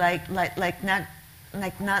necromancy, like not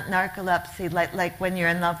narcolepsy, like when you're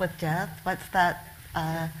in love with death. What's that?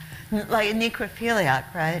 Like a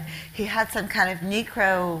necrophiliac, right? He had some kind of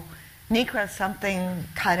necro something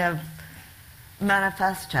kind of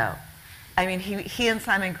manifesto. I mean, he and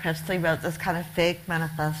Simon Critchley wrote this kind of fake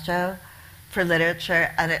manifesto for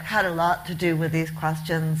literature, and it had a lot to do with these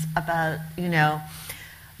questions about,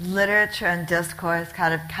 literature and discourse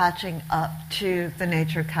kind of catching up to the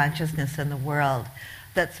nature of consciousness in the world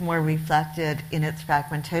that's more reflected in its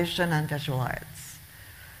fragmentation and visual arts.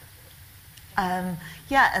 And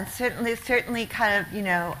certainly kind of,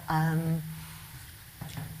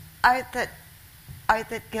 art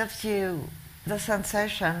that gives you the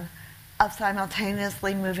sensation of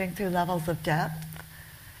simultaneously moving through levels of depth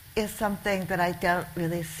is something that I don't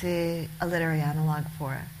really see a literary analog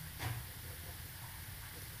for.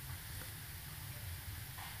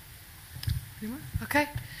 Okay.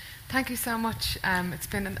 Thank you so much. It's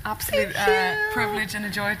been an absolute privilege and a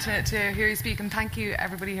joy to hear you speak, and thank you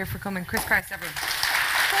everybody here for coming. Chris Christ, everyone.